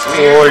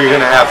 Or you're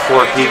gonna have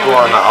 4 people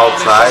on the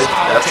outside.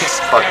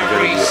 That's fucking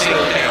gonna be a thing.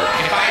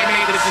 If I had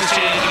made this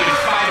decision even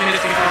 5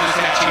 minutes before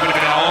this match, he would have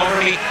been all over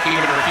me. He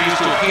would have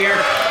refused to appear.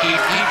 He'd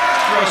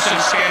throw some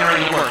spanner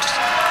in the works.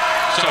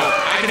 So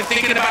I've been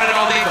thinking about it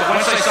all day, but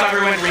once I saw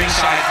everyone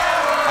ringside,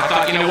 I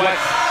thought, you know what?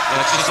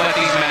 Let's just let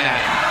these men at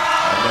it.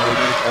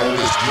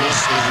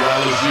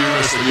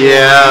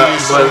 Yeah,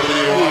 but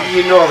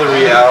you know the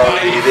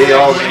reality. They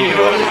all knew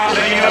what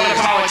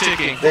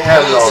they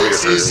have it all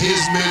This is rehearsed.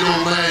 his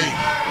middle name.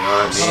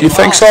 You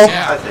think so?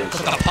 I think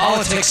so. The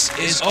politics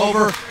is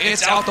over.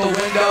 It's out the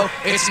window.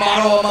 It's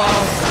mano a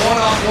mano,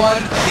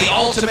 one-on-one, the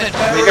ultimate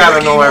battle. They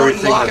gotta know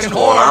everything that's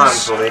going on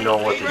so they know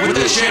what to do. With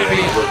the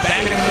champion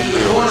back in the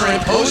corner,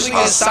 imposing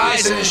his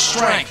size and his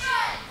strength.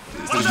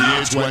 It's the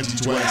year 2020, and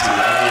we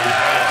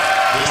have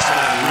this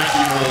man,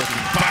 Ricky Morton,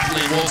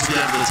 battling once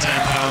again for the 10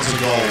 pounds of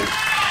gold.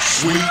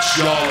 Sweet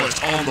Charlotte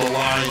on the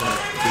line.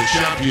 The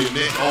champion,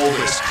 Nick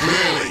Aldis,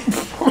 clearly,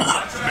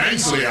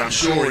 mentally, I'm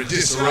sure, in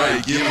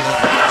disarray, given the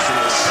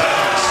national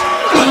seconds.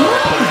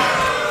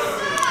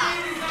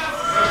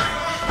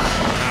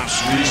 Perhaps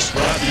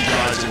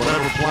re-strategizing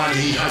whatever plan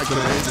he had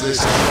going into this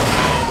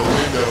out the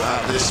window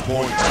at this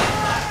point.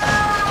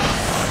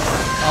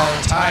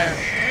 Collar tie.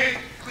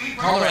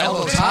 Collar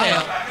elbow tie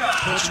up.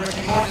 Puts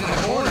Ricky Morton in the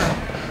corner.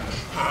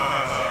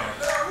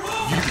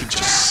 You could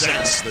just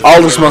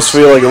Aldous must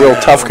feel like a real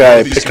tough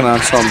guy picking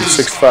on some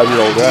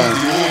 65-year-old guy.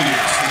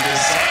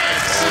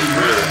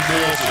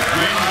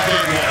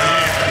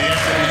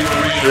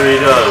 Sure he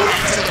does.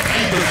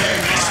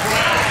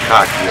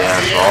 Cocky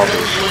ass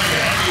Aldous.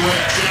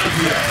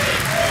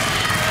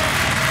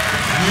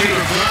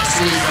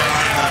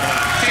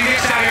 See,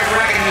 Nick's out here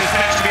bragging this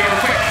match to be over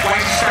quick. Why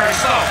is he starting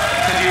slow?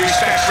 Because he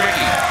respects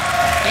Ricky.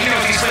 He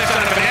knows he slips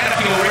on a banana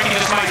peel, Ricky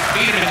just might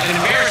beat him and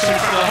embarrass him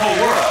in front of the whole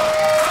world.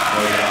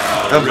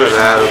 A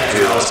banana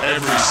peel.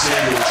 Every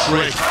single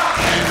trick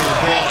in the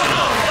book.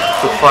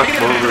 The fuck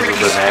move is a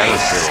banana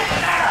peel?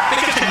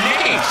 Think of the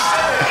names.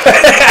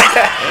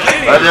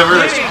 Have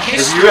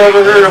you ever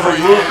heard of a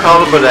move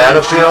called a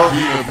banana peel?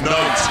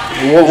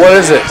 What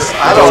is it?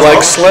 I don't leg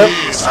know. slip?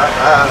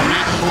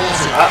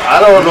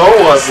 I don't know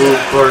what move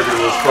Corgan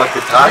was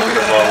fucking talking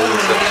about when he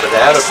said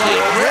banana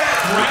peel.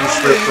 He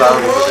slips out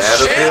of a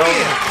banana peel?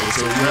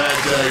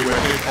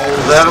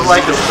 Is that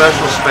like a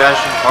special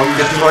Smashing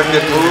Pumpkins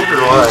fucking move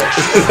or what?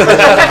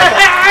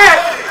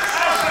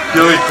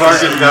 Billy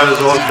Corgan's got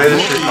his own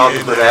finisher called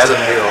the banana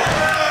peel.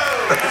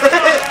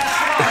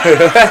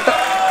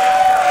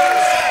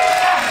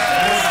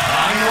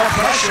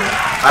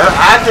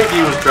 I think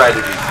he was trying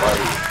to be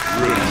funny.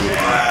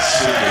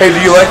 Hey, do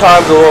you like how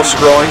I have the little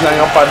scrolling thing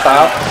up on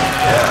top?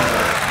 Yeah.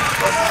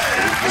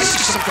 I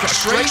see some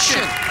frustration.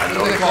 I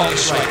know they call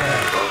this right now.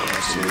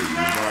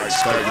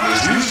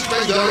 He's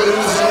been done in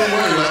his own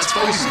way. Let's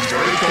face it, he's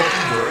very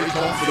cocky, very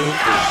confident.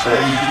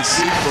 And you can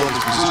see from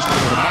his position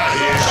in the mat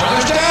here.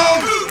 Shoulders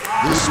down.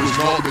 This was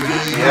not the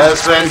beginning.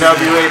 Yes,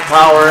 NWA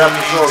Power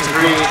Episode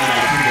 3.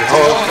 Your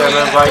host,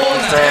 MM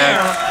Viking Fan.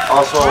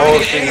 Also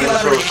hosting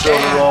Minnesota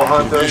Silver Roll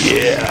Hunter.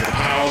 Yeah.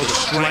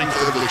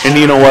 And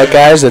you know what,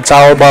 guys? It's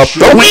all about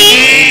the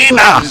win!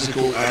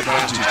 Physical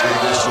advantage in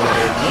this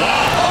one.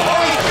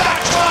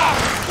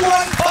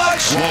 One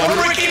punch.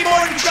 Ricky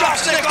Morton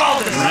drops Nick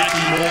Aldis.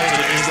 Ricky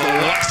Morton is the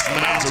last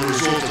man to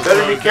resort to.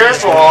 Better be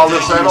careful,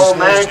 Aldous. That old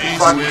man can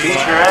fucking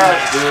beat your ass,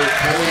 dude.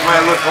 You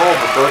might look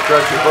old, but don't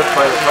judge your book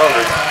by the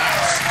cover.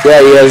 Yeah,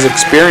 he has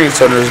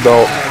experience under his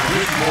belt.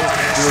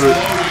 Dude,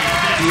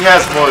 he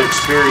has more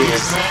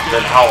experience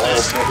than how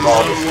old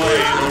Aldous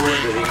is.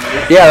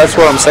 Yeah, that's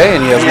what I'm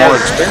saying. He has more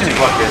experience.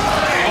 Fucking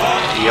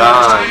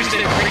beyond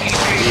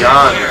experience.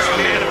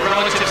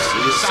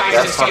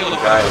 That fucking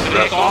guy is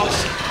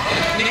wrestling.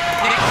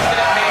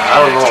 I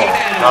don't know,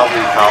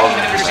 probably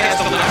thousands of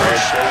matches in the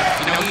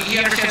franchise. He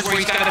understands where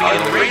he's got to be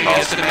in the ring. He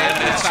just demanded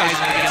that size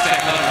against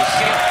that level of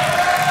skill.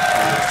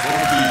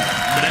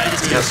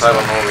 Yes, I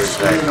don't know the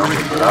exact number,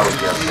 but I would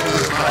guess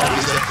over about.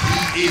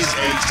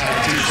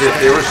 Shit,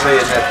 they were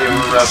saying that they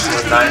were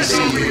wrestling 9 days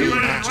a week.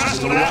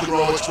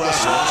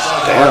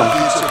 Damn.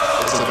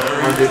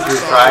 Monday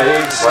through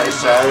Friday, twice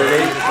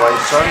Saturday,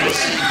 twice Sunday.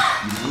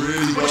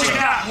 What you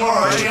got,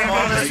 Laura?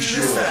 Nick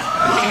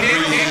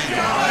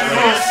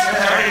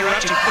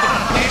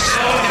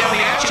slowing down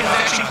the action is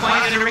actually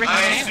playing into Ricky's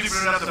hands.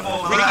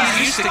 Ricky's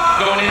used to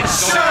going in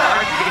so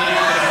hard.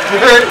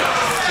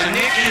 So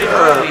Nick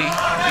inadvertently,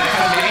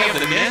 because many of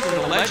the myth and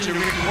the legend of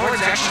Ricky Morton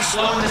is actually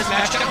slowing this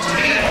match up to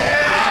me.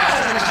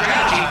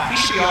 Strategy, he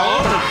should be all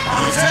over.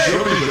 He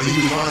should be, but he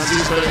was not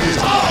anticipating his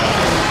time.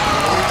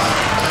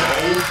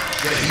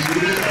 That he would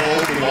have been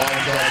involved in Wild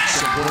Card at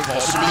some point,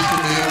 possibly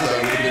Camille.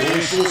 There would have been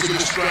all sorts of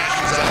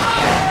distractions out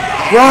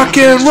there. Rock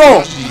and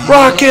roll!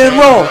 Rock and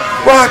roll!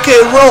 Rock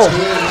and roll!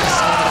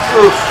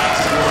 Oof.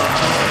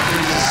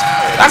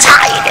 That's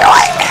how you do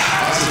it!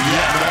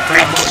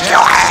 Ricky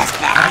your ass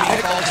now!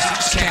 Nick Aldis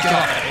just can't get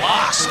off the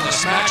blocks in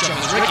this matchup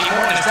as Ricky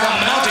Morton is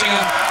down mounting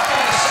him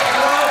on the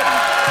second rope.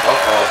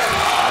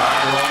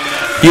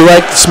 You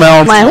like the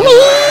smell?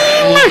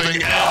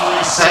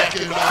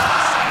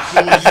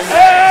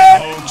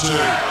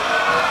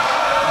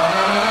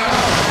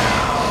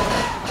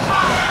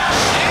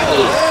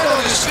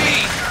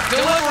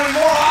 Delivering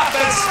more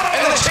offense,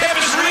 and the champ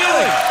is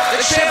reeling.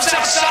 The champ's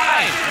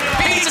outside.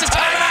 He needs a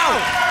timeout.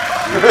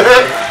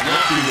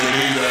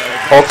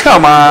 Oh,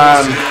 come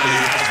on.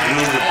 You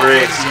need a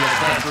break.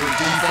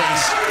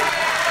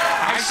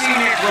 I've seen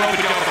Nick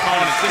rope-a-dope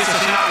opponents. This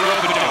is not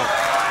rope-a-dope.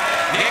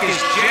 Nick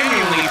is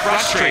genuinely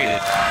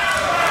frustrated.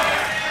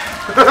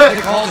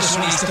 Nick Aldis,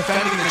 when he's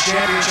defending the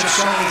championship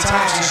so many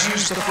times, he's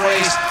used the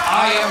phrase,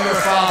 I am your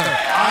father.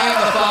 I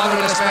am the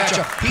father in this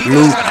matchup. He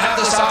does not have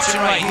this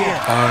option right here.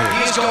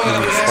 He's going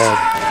up against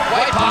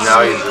quite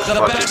possibly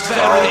the best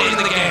veteran in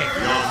the game.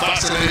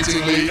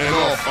 Fascinatingly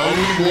enough,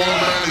 only one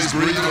man is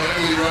breathing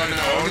heavily right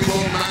now. Only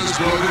one man is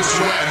growing a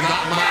sweat, and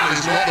that man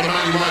is not the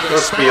man you might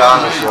Let's expect. be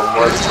honest, well,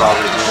 Mark's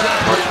probably doing as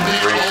much of a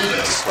break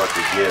as you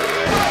fucking get,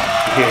 right?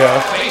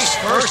 Yeah. Face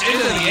first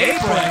into the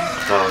apron.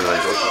 Probably like,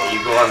 okay, you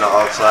go on the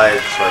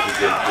outside so I can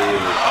get through.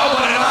 Oh,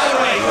 but an eye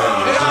ring.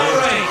 An eye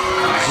ring.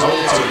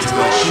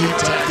 Cheap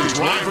tactics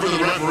right for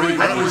the referee.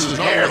 Referees does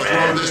not want to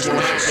throw this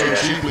one out so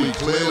cheaply,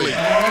 clearly.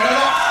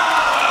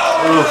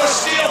 Oh, the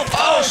steel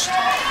post.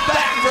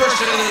 Back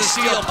first into the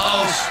steel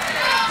post.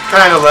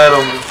 Kind of let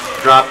him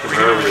drop the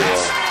early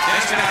though.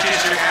 This match is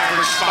your average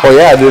Oh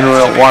yeah, I didn't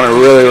really want to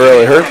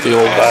really hurt the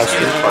old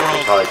bastard.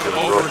 Fucking probably could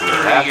have broken in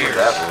half with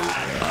that move.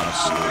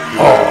 He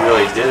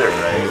really did it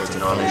right. You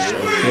know what I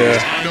mean? Yeah. I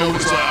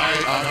noticed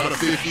I've had a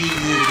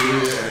 15-year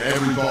career and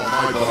every ball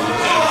my body.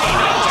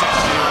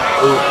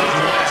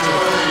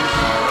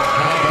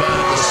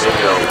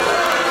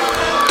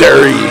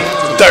 Dirty.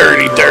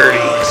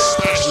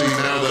 Especially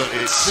now that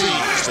it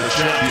seems the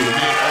champion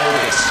Nick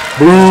Aldis.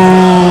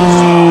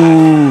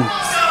 Boo!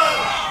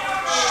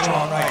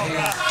 Strong right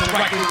hand,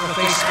 directly in the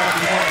face of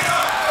Ricky Morton.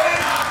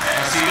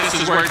 See, this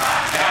is where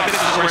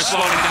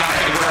slowing down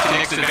can work the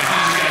next event.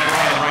 He's going to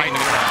run him right in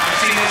the ground.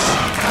 I've seen this.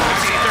 I've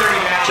seen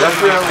 30 matches.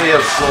 Definitely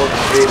have slowed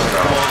the pace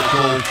down.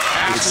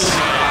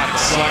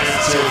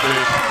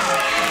 Scientific.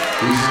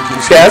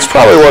 See, that's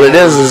probably what it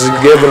is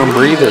giving them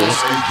breathers.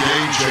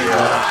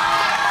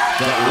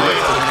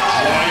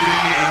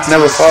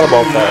 Never thought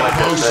about that.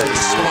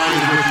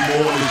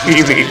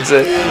 He needs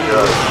it.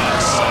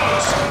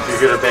 If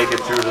you're going to make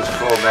it through this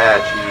full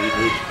match, he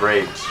needs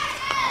breaks.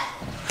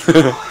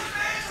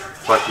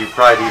 But he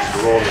probably needs to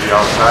roll to the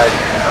outside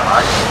and the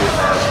oxygen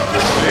mask to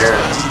get some air.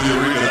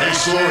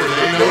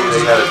 They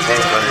got a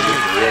tank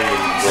underneath the ring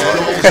and you go up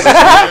and get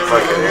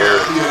fucking air.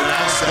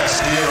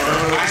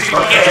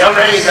 Okay, I'm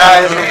ready,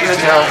 guys. I'm good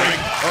now.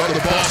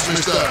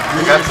 I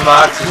got some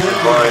oxygen,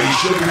 boys.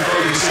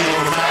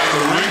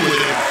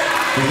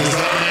 Because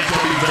that man can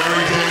be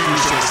very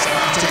dangerous. So the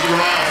second take your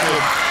eye off him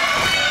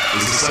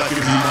is the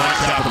second he might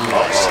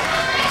capitalize.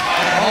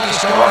 Only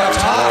starting up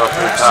top.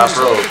 Perhaps he was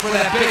looking for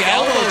that big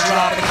elbow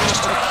drop and it just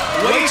took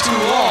way too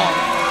long.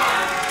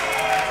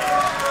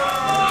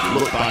 If you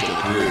look back at the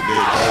career of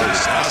Nick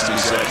Aldis, has to be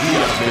said, he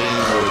has been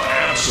with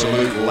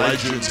absolute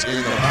legends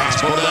in the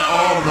past. But there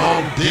are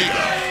none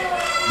bigger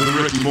than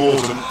Ricky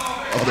Morton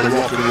of the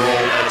Rock and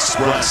Roll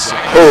Express.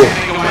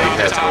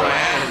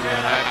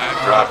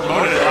 Dropped him.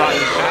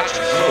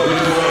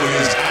 Ricky Morton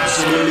is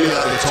absolutely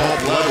at the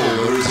top level.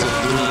 There is an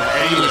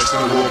A-list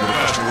in the world of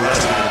professional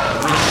wrestling.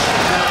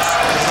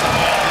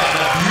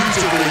 A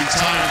beautifully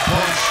timed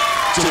punch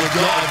to the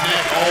gut of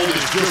Nick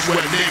Aldis just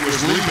when Nick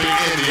was leaping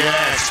in the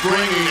air,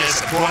 springing a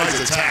surprise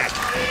attack.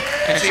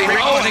 And see,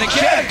 and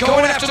again,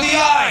 going after the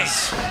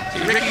eyes. See,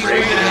 Ricky's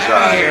breathing his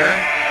eye here.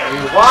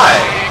 Why?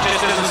 It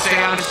just doesn't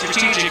stay on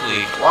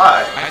strategically.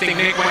 Why? I think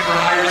Nick went for a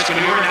high risk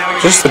maneuver. Now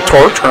he's Just to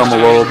torture him a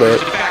little bit.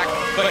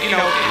 But, you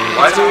know,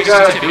 why do you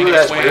gotta do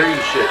that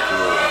dirty shit to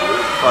him, dude?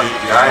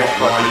 Fucking guy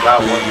fucking got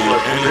one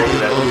foot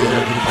straight at him.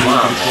 Come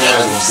on, man.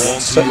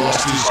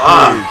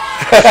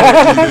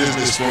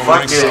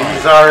 Fucking,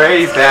 he's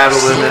already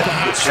battling the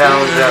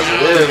challenge as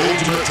it is.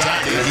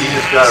 And he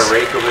just gotta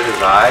rake him in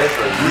his eyes.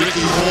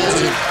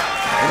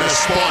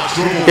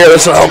 Yeah,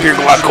 this will help your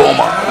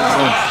glaucoma.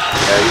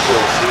 Yeah, you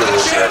can see a little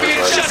better,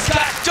 buddy. Just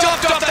got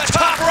dumped off the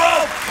top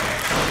rope.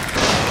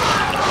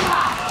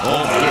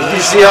 Did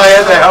you see how he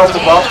had to help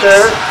him up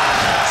there?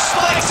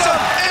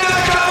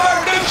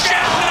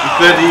 He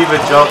couldn't even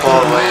jump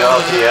all the way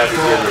up. He had to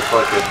give the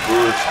fucking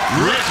boost.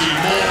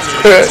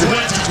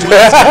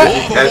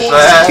 Catch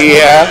that?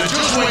 Yeah.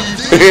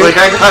 Like,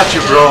 I got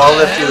you, bro. I'll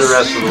lift you the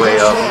rest of the way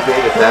up. You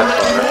made it that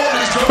far.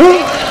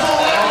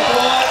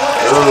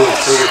 Ooh,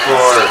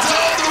 Singapore.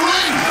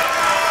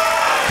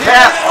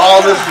 Tap all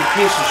this, you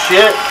piece of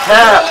shit.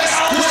 Tap.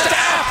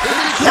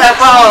 Tap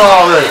out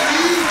all this.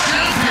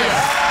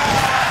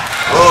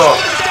 Oh.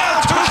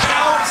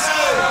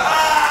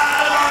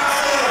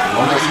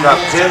 Almost got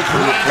pinned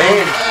from the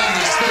pain.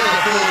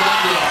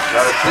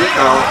 Got a 2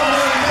 count.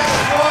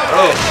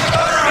 Oh.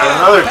 Got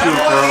another 2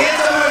 count.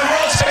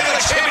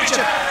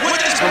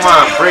 Come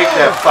on, break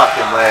that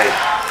fucking leg.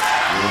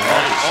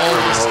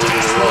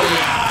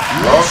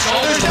 Oh.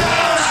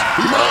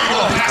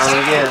 Count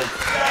again.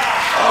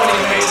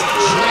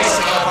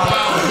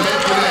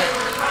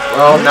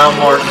 Well, now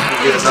Martin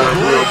can get another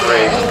real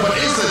break.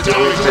 It's been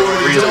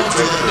really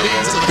quick for a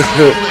minute.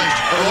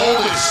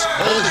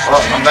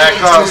 Oh, I'm back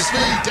up.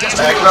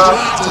 Back up.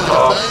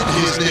 Oh,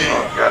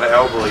 gotta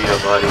elbow you,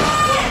 buddy.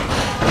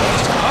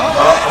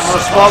 Oh, I'm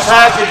gonna small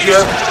package you.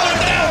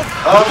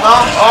 Oh, no,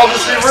 all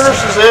this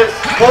reverses it.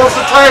 Pulls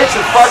the tights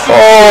and fucking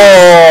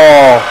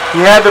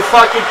You had to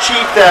fucking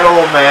cheat that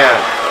old man.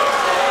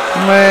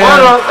 Man.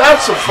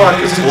 That's some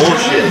fucking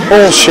bullshit.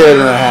 Bullshit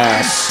and a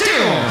half.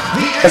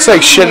 That's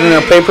like shit in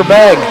a paper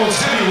bag.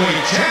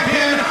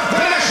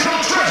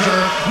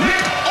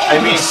 I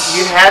mean,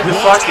 you had to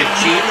fucking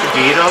cheat to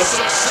beat him?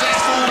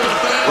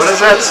 What does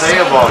that say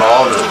about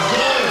all this?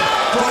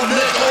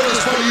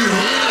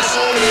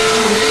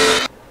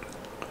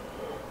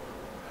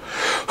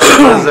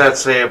 What does that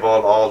say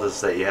about all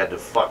this that you had to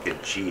fucking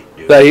cheat,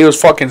 dude? That he was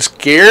fucking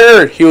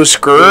scared. He was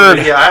scared.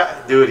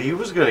 Dude, he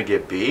was gonna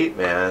get beat,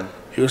 man.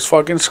 He was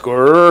fucking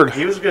scared.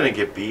 He was gonna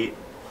get beat.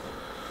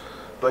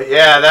 But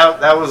yeah,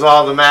 that was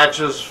all the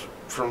matches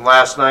from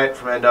last night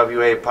from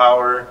NWA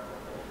Power.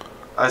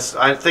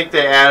 I think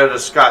they added a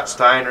Scott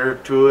Steiner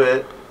to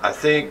it. I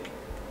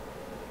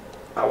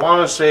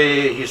want to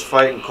say he's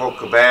fighting Colt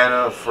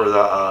Cabana for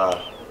the,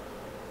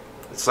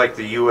 it's like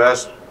the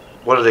U.S.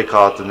 what do they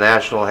call it? The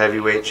National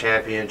Heavyweight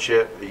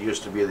Championship. It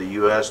used to be the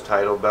U.S.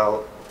 title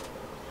belt.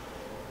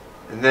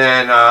 And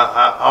then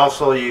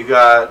also you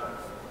got,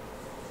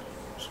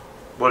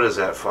 what is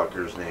that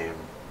fucker's name?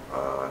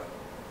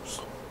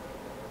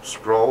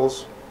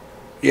 Scrolls?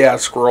 Yeah,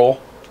 Scroll.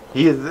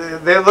 They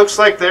looks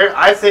like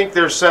I think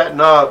they're setting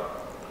up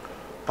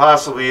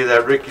possibly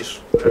that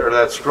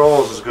that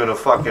Scrolls is gonna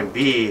fucking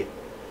be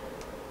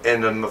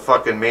in the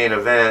fucking main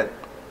event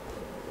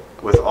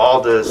with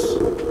Aldis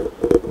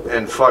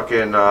and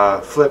fucking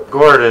Flip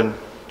Gordon,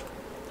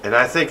 and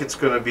I think it's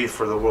gonna be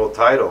for the world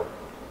title.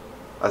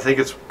 I think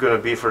it's gonna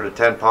be for the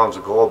 10 pounds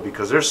of gold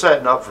because they're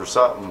setting up for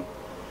something.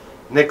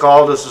 Nick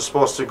Aldis is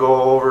supposed to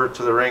go over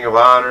to the Ring of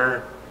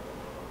Honor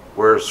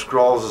where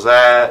Scrolls is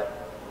at,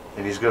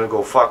 and he's gonna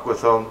go fuck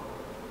with him.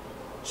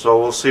 So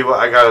we'll see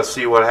I gotta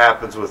see what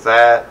happens with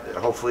that.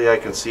 Hopefully I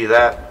can see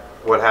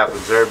what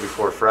happens there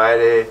before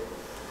Friday,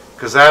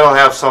 because that'll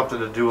have something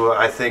to do,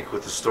 I think,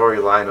 with the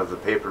storyline of the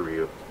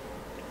pay-per-view.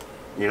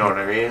 You know what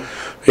I mean?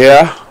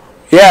 Yeah.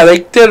 Yeah, they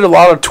did a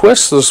lot of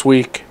twists this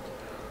week.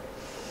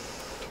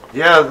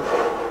 Yeah,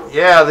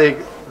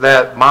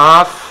 that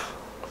Moff,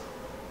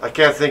 I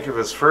can't think of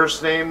his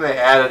first name. They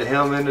added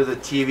him into the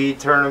TV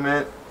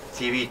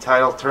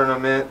title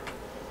tournament.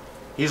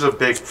 He's a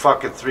big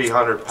fucking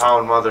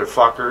 300-pound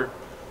motherfucker.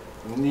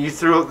 They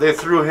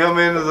threw him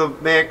into the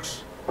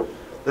mix.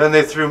 Then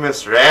they threw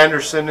Mr.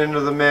 Anderson into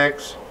the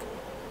mix.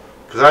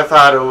 Because I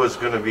thought it was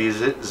going to be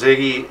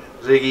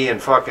Ziggy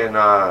and fucking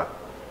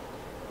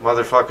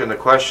motherfucking the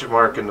question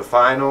mark in the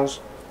finals.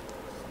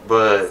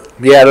 But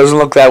yeah, it doesn't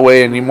look that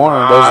way anymore,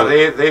 does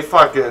it? They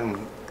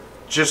fucking,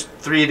 just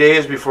 3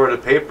 days before the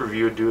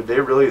pay-per-view, dude,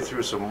 they really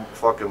threw some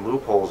fucking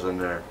loopholes in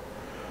there.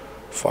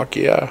 Fuck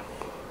yeah.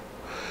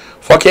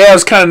 Fuck yeah, it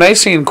was kind of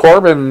nice seeing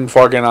Corbin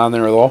fucking on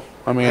there, though.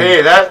 I mean,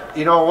 hey,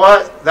 you know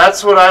what?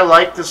 That's what I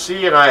like to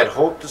see and I had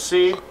hoped to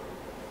see.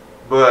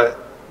 But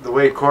the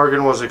way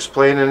Corgan was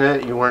explaining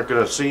it, you weren't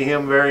going to see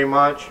him very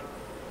much.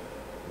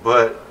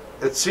 But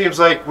it seems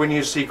like when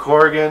you see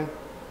Corgan,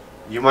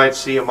 you might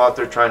see him out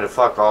there trying to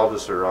fuck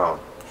Aldis around.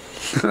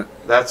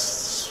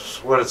 That's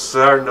what it's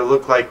starting to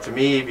look like to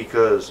me,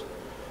 because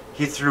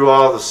he threw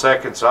all the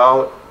seconds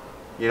out.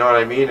 You know what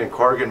I mean? And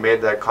Corgan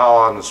made that call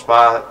on the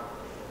spot.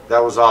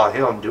 That was all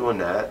him doing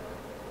that.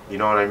 You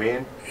know what I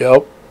mean?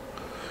 Yep.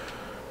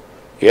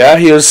 Yeah,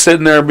 he was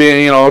sitting there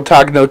being,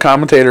 talking to the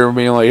commentator and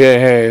being like,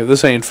 hey,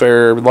 this ain't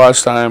fair.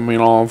 Last time,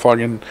 I'm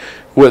fucking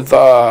with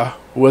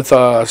what's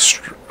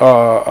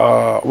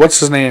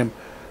his name?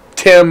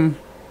 Tim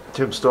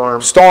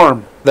Storm.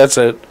 Storm. That's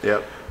it.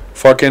 Yep.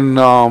 Fucking,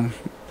 the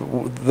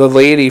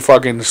lady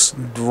fucking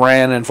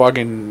ran and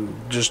fucking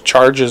just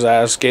charged his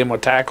ass, gave him a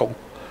tackle.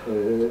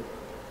 Mm-hmm.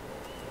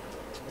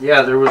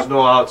 Yeah, there was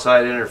no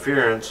outside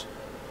interference,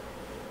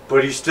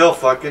 but he still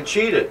fucking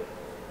cheated.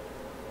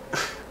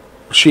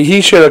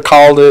 He should have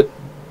called it.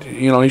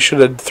 He should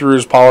have threw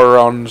his power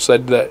around and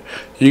said that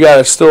you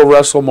gotta still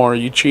wrestle more.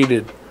 You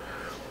cheated.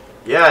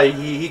 Yeah,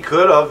 he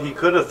could have. He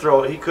could have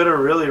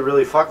really,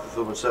 really fucked with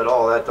him and said,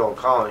 "Oh, that don't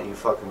count." And he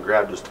fucking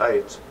grabbed his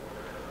tights,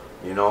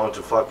 to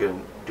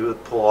fucking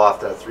pull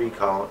off that 3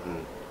 count.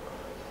 And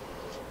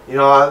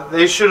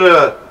they should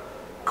have.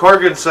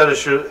 Corgan said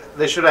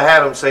they should have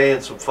had him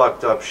saying some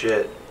fucked up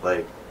shit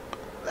like,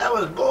 "That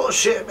was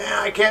bullshit, man.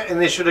 I can't."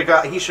 And he should have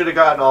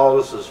gotten all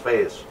this his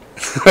face.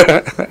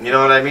 You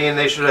know what I mean?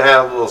 They should have had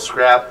a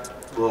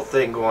little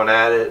thing going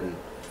at it, and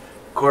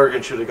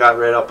Corgan should have got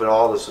right up in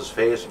Aldis's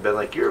face and been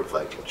like, "You're a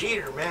fucking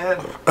cheater, man."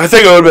 I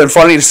think it would have been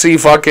funny to see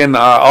fucking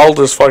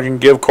Aldis fucking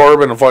give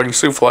Corbin a fucking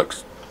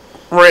suplex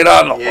right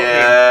on the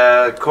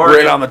Corgan,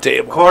 right on the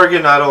table.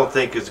 Corgan, I don't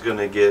think is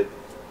gonna get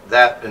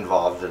that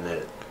involved in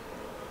it.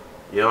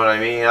 You know what I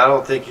mean? I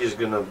don't think he's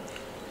gonna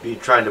be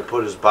trying to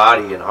put his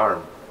body in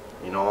harm.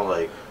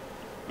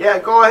 Yeah,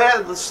 go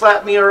ahead, let's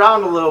slap me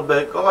around a little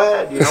bit. Go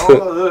ahead,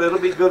 it'll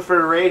be good for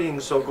the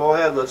ratings, so go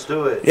ahead, let's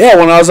do it. Yeah,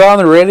 when I was on,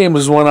 the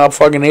ratings went up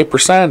fucking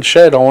 8%.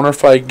 Shit, I wonder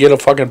if I get a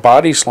fucking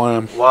body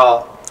slam.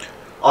 Well,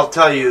 I'll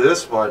tell you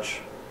this much.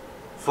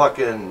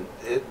 Fucking,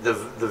 the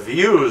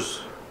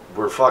views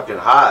were fucking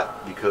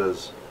hot,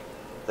 because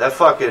that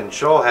fucking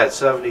show had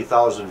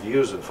 70,000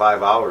 views in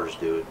 5 hours,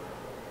 dude.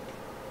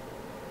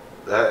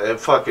 It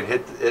fucking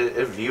hit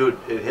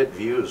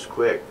views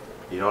quick.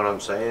 You know what I'm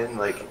saying?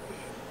 Like,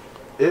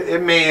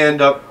 it may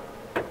end up,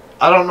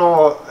 I don't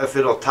know if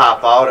it'll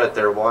top out at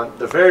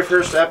the very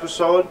first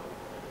episode,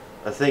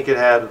 I think it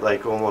had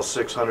like almost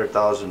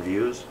 600,000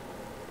 views.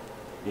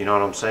 You know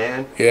what I'm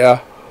saying?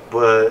 Yeah.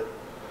 But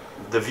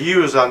the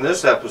views on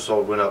this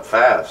episode went up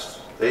fast.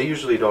 They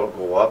usually don't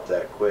go up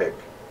that quick.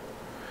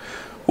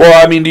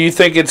 Well, I mean, do you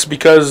think it's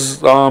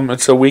because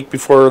it's a week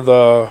before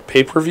the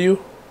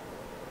pay-per-view?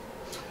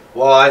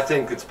 Well, I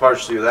think it's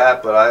partially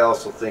that, but I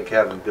also think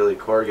having Billy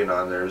Corgan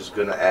on there is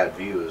going to add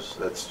views.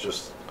 That's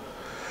just...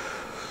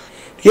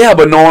 Yeah,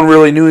 but no one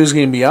really knew he was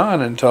going to be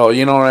on until,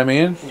 you know what I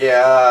mean?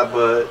 Yeah,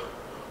 but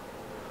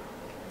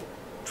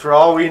for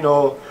all we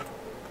know,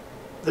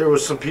 there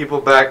was some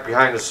people back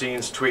behind the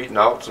scenes tweeting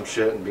out some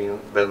shit and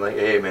been like,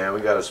 hey man,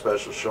 we got a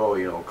special show,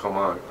 you know, come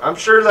on. I'm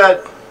sure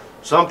that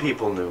some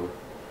people knew.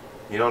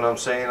 You know what I'm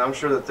saying? I'm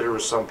sure that there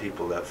was some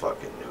people that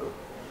fucking knew.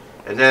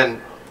 And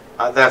then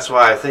that's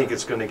why I think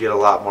it's going to get a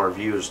lot more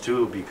views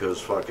too, because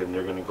fucking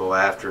they're going to go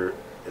after it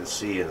and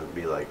see and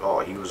be like, oh,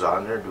 he was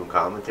on there doing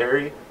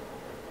commentary?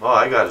 Oh,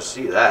 I got to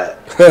see that.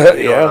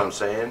 You know what I'm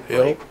saying?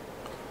 Yep. Like,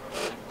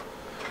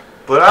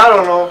 but I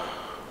don't know.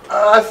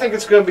 I think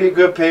it's going to be a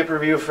good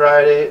pay-per-view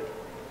Friday.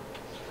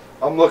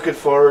 I'm looking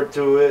forward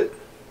to it.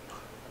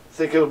 I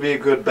think it'll be a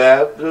good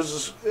bat.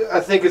 I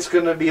think it's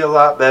going to be a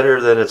lot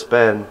better than it's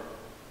been.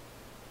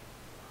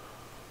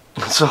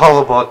 It's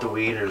all about the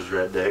wieners,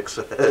 Redneck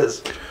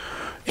says.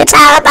 It's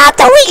all about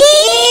the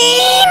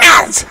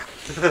wieners.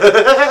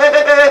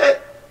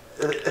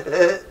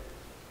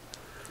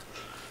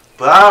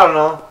 But I don't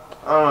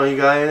know. You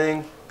got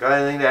anything? Got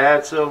anything to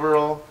add, Silver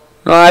Roll?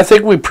 No, I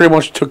think we pretty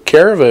much took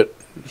care of it.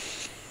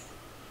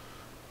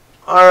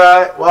 All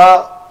right.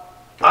 Well,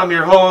 I'm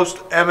your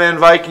host, MN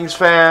Vikings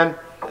fan.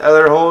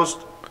 Other host,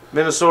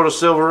 Minnesota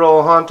Silver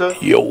Roll Hunter.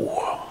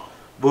 Yo.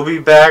 We'll be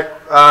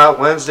back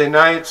Wednesday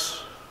nights.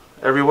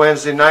 Every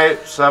Wednesday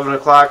night, 7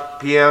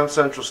 o'clock p.m.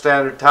 Central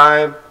Standard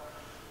Time.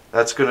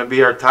 That's going to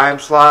be our time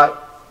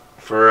slot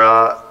for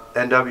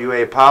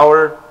NWA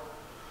Power.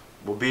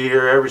 We'll be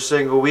here every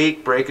single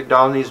week breaking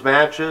down these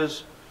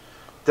matches.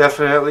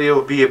 Definitely it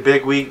will be a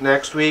big week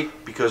next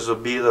week because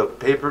it'll be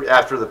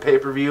after the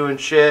pay-per-view and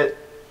shit.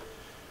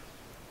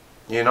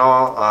 You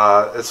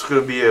know, it's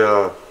going to be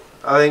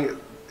I think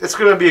it's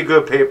going to be a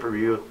good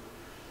pay-per-view.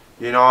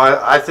 You know,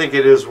 I think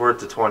it is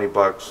worth the $20,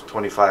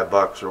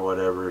 $25 or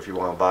whatever if you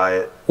want to buy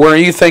it. Were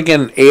you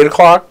thinking 8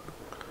 o'clock?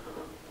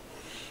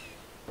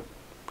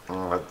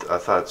 Oh, I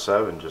thought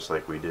 7, just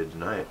like we did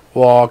tonight.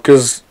 Well,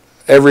 because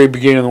every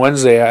beginning of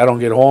Wednesday, I don't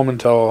get home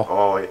until...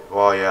 Oh,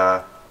 well,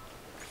 yeah.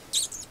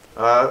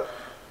 I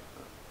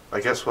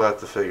guess we'll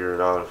have to figure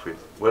it out if we...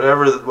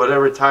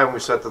 Whatever time we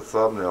set the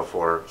thumbnail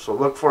for. So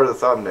look for the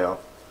thumbnail.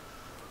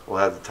 We'll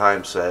have the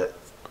time set.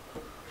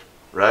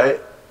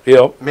 Right?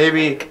 Yep.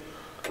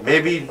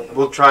 Maybe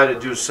we'll try to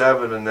do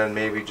 7, and then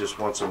maybe just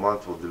once a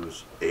month we'll do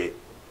 8.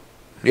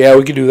 Yeah,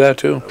 we could do that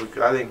too.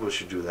 I think we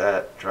should do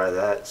that. Try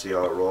that. See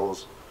how it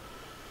rolls.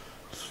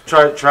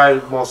 Try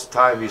most of the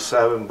time be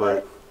 7,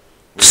 but.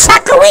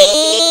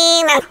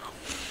 Suckerine!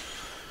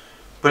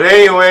 But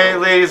anyway,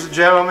 ladies and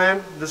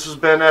gentlemen, this has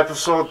been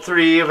episode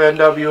 3 of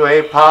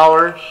NWA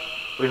Power.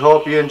 We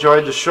hope you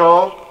enjoyed the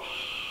show,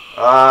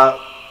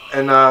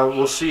 and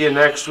we'll see you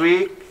next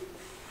week.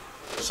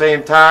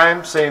 Same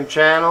time, same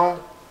channel.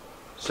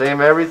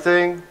 Same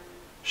everything.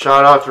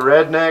 Shout out to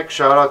Redneck.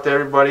 Shout out to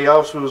everybody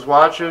else who's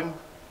watching.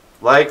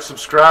 Like,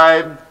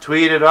 subscribe,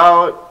 tweet it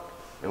out.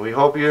 And we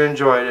hope you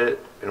enjoyed it.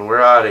 And we're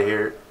out of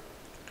here.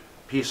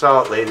 Peace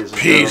out, ladies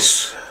and gentlemen.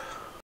 Peace.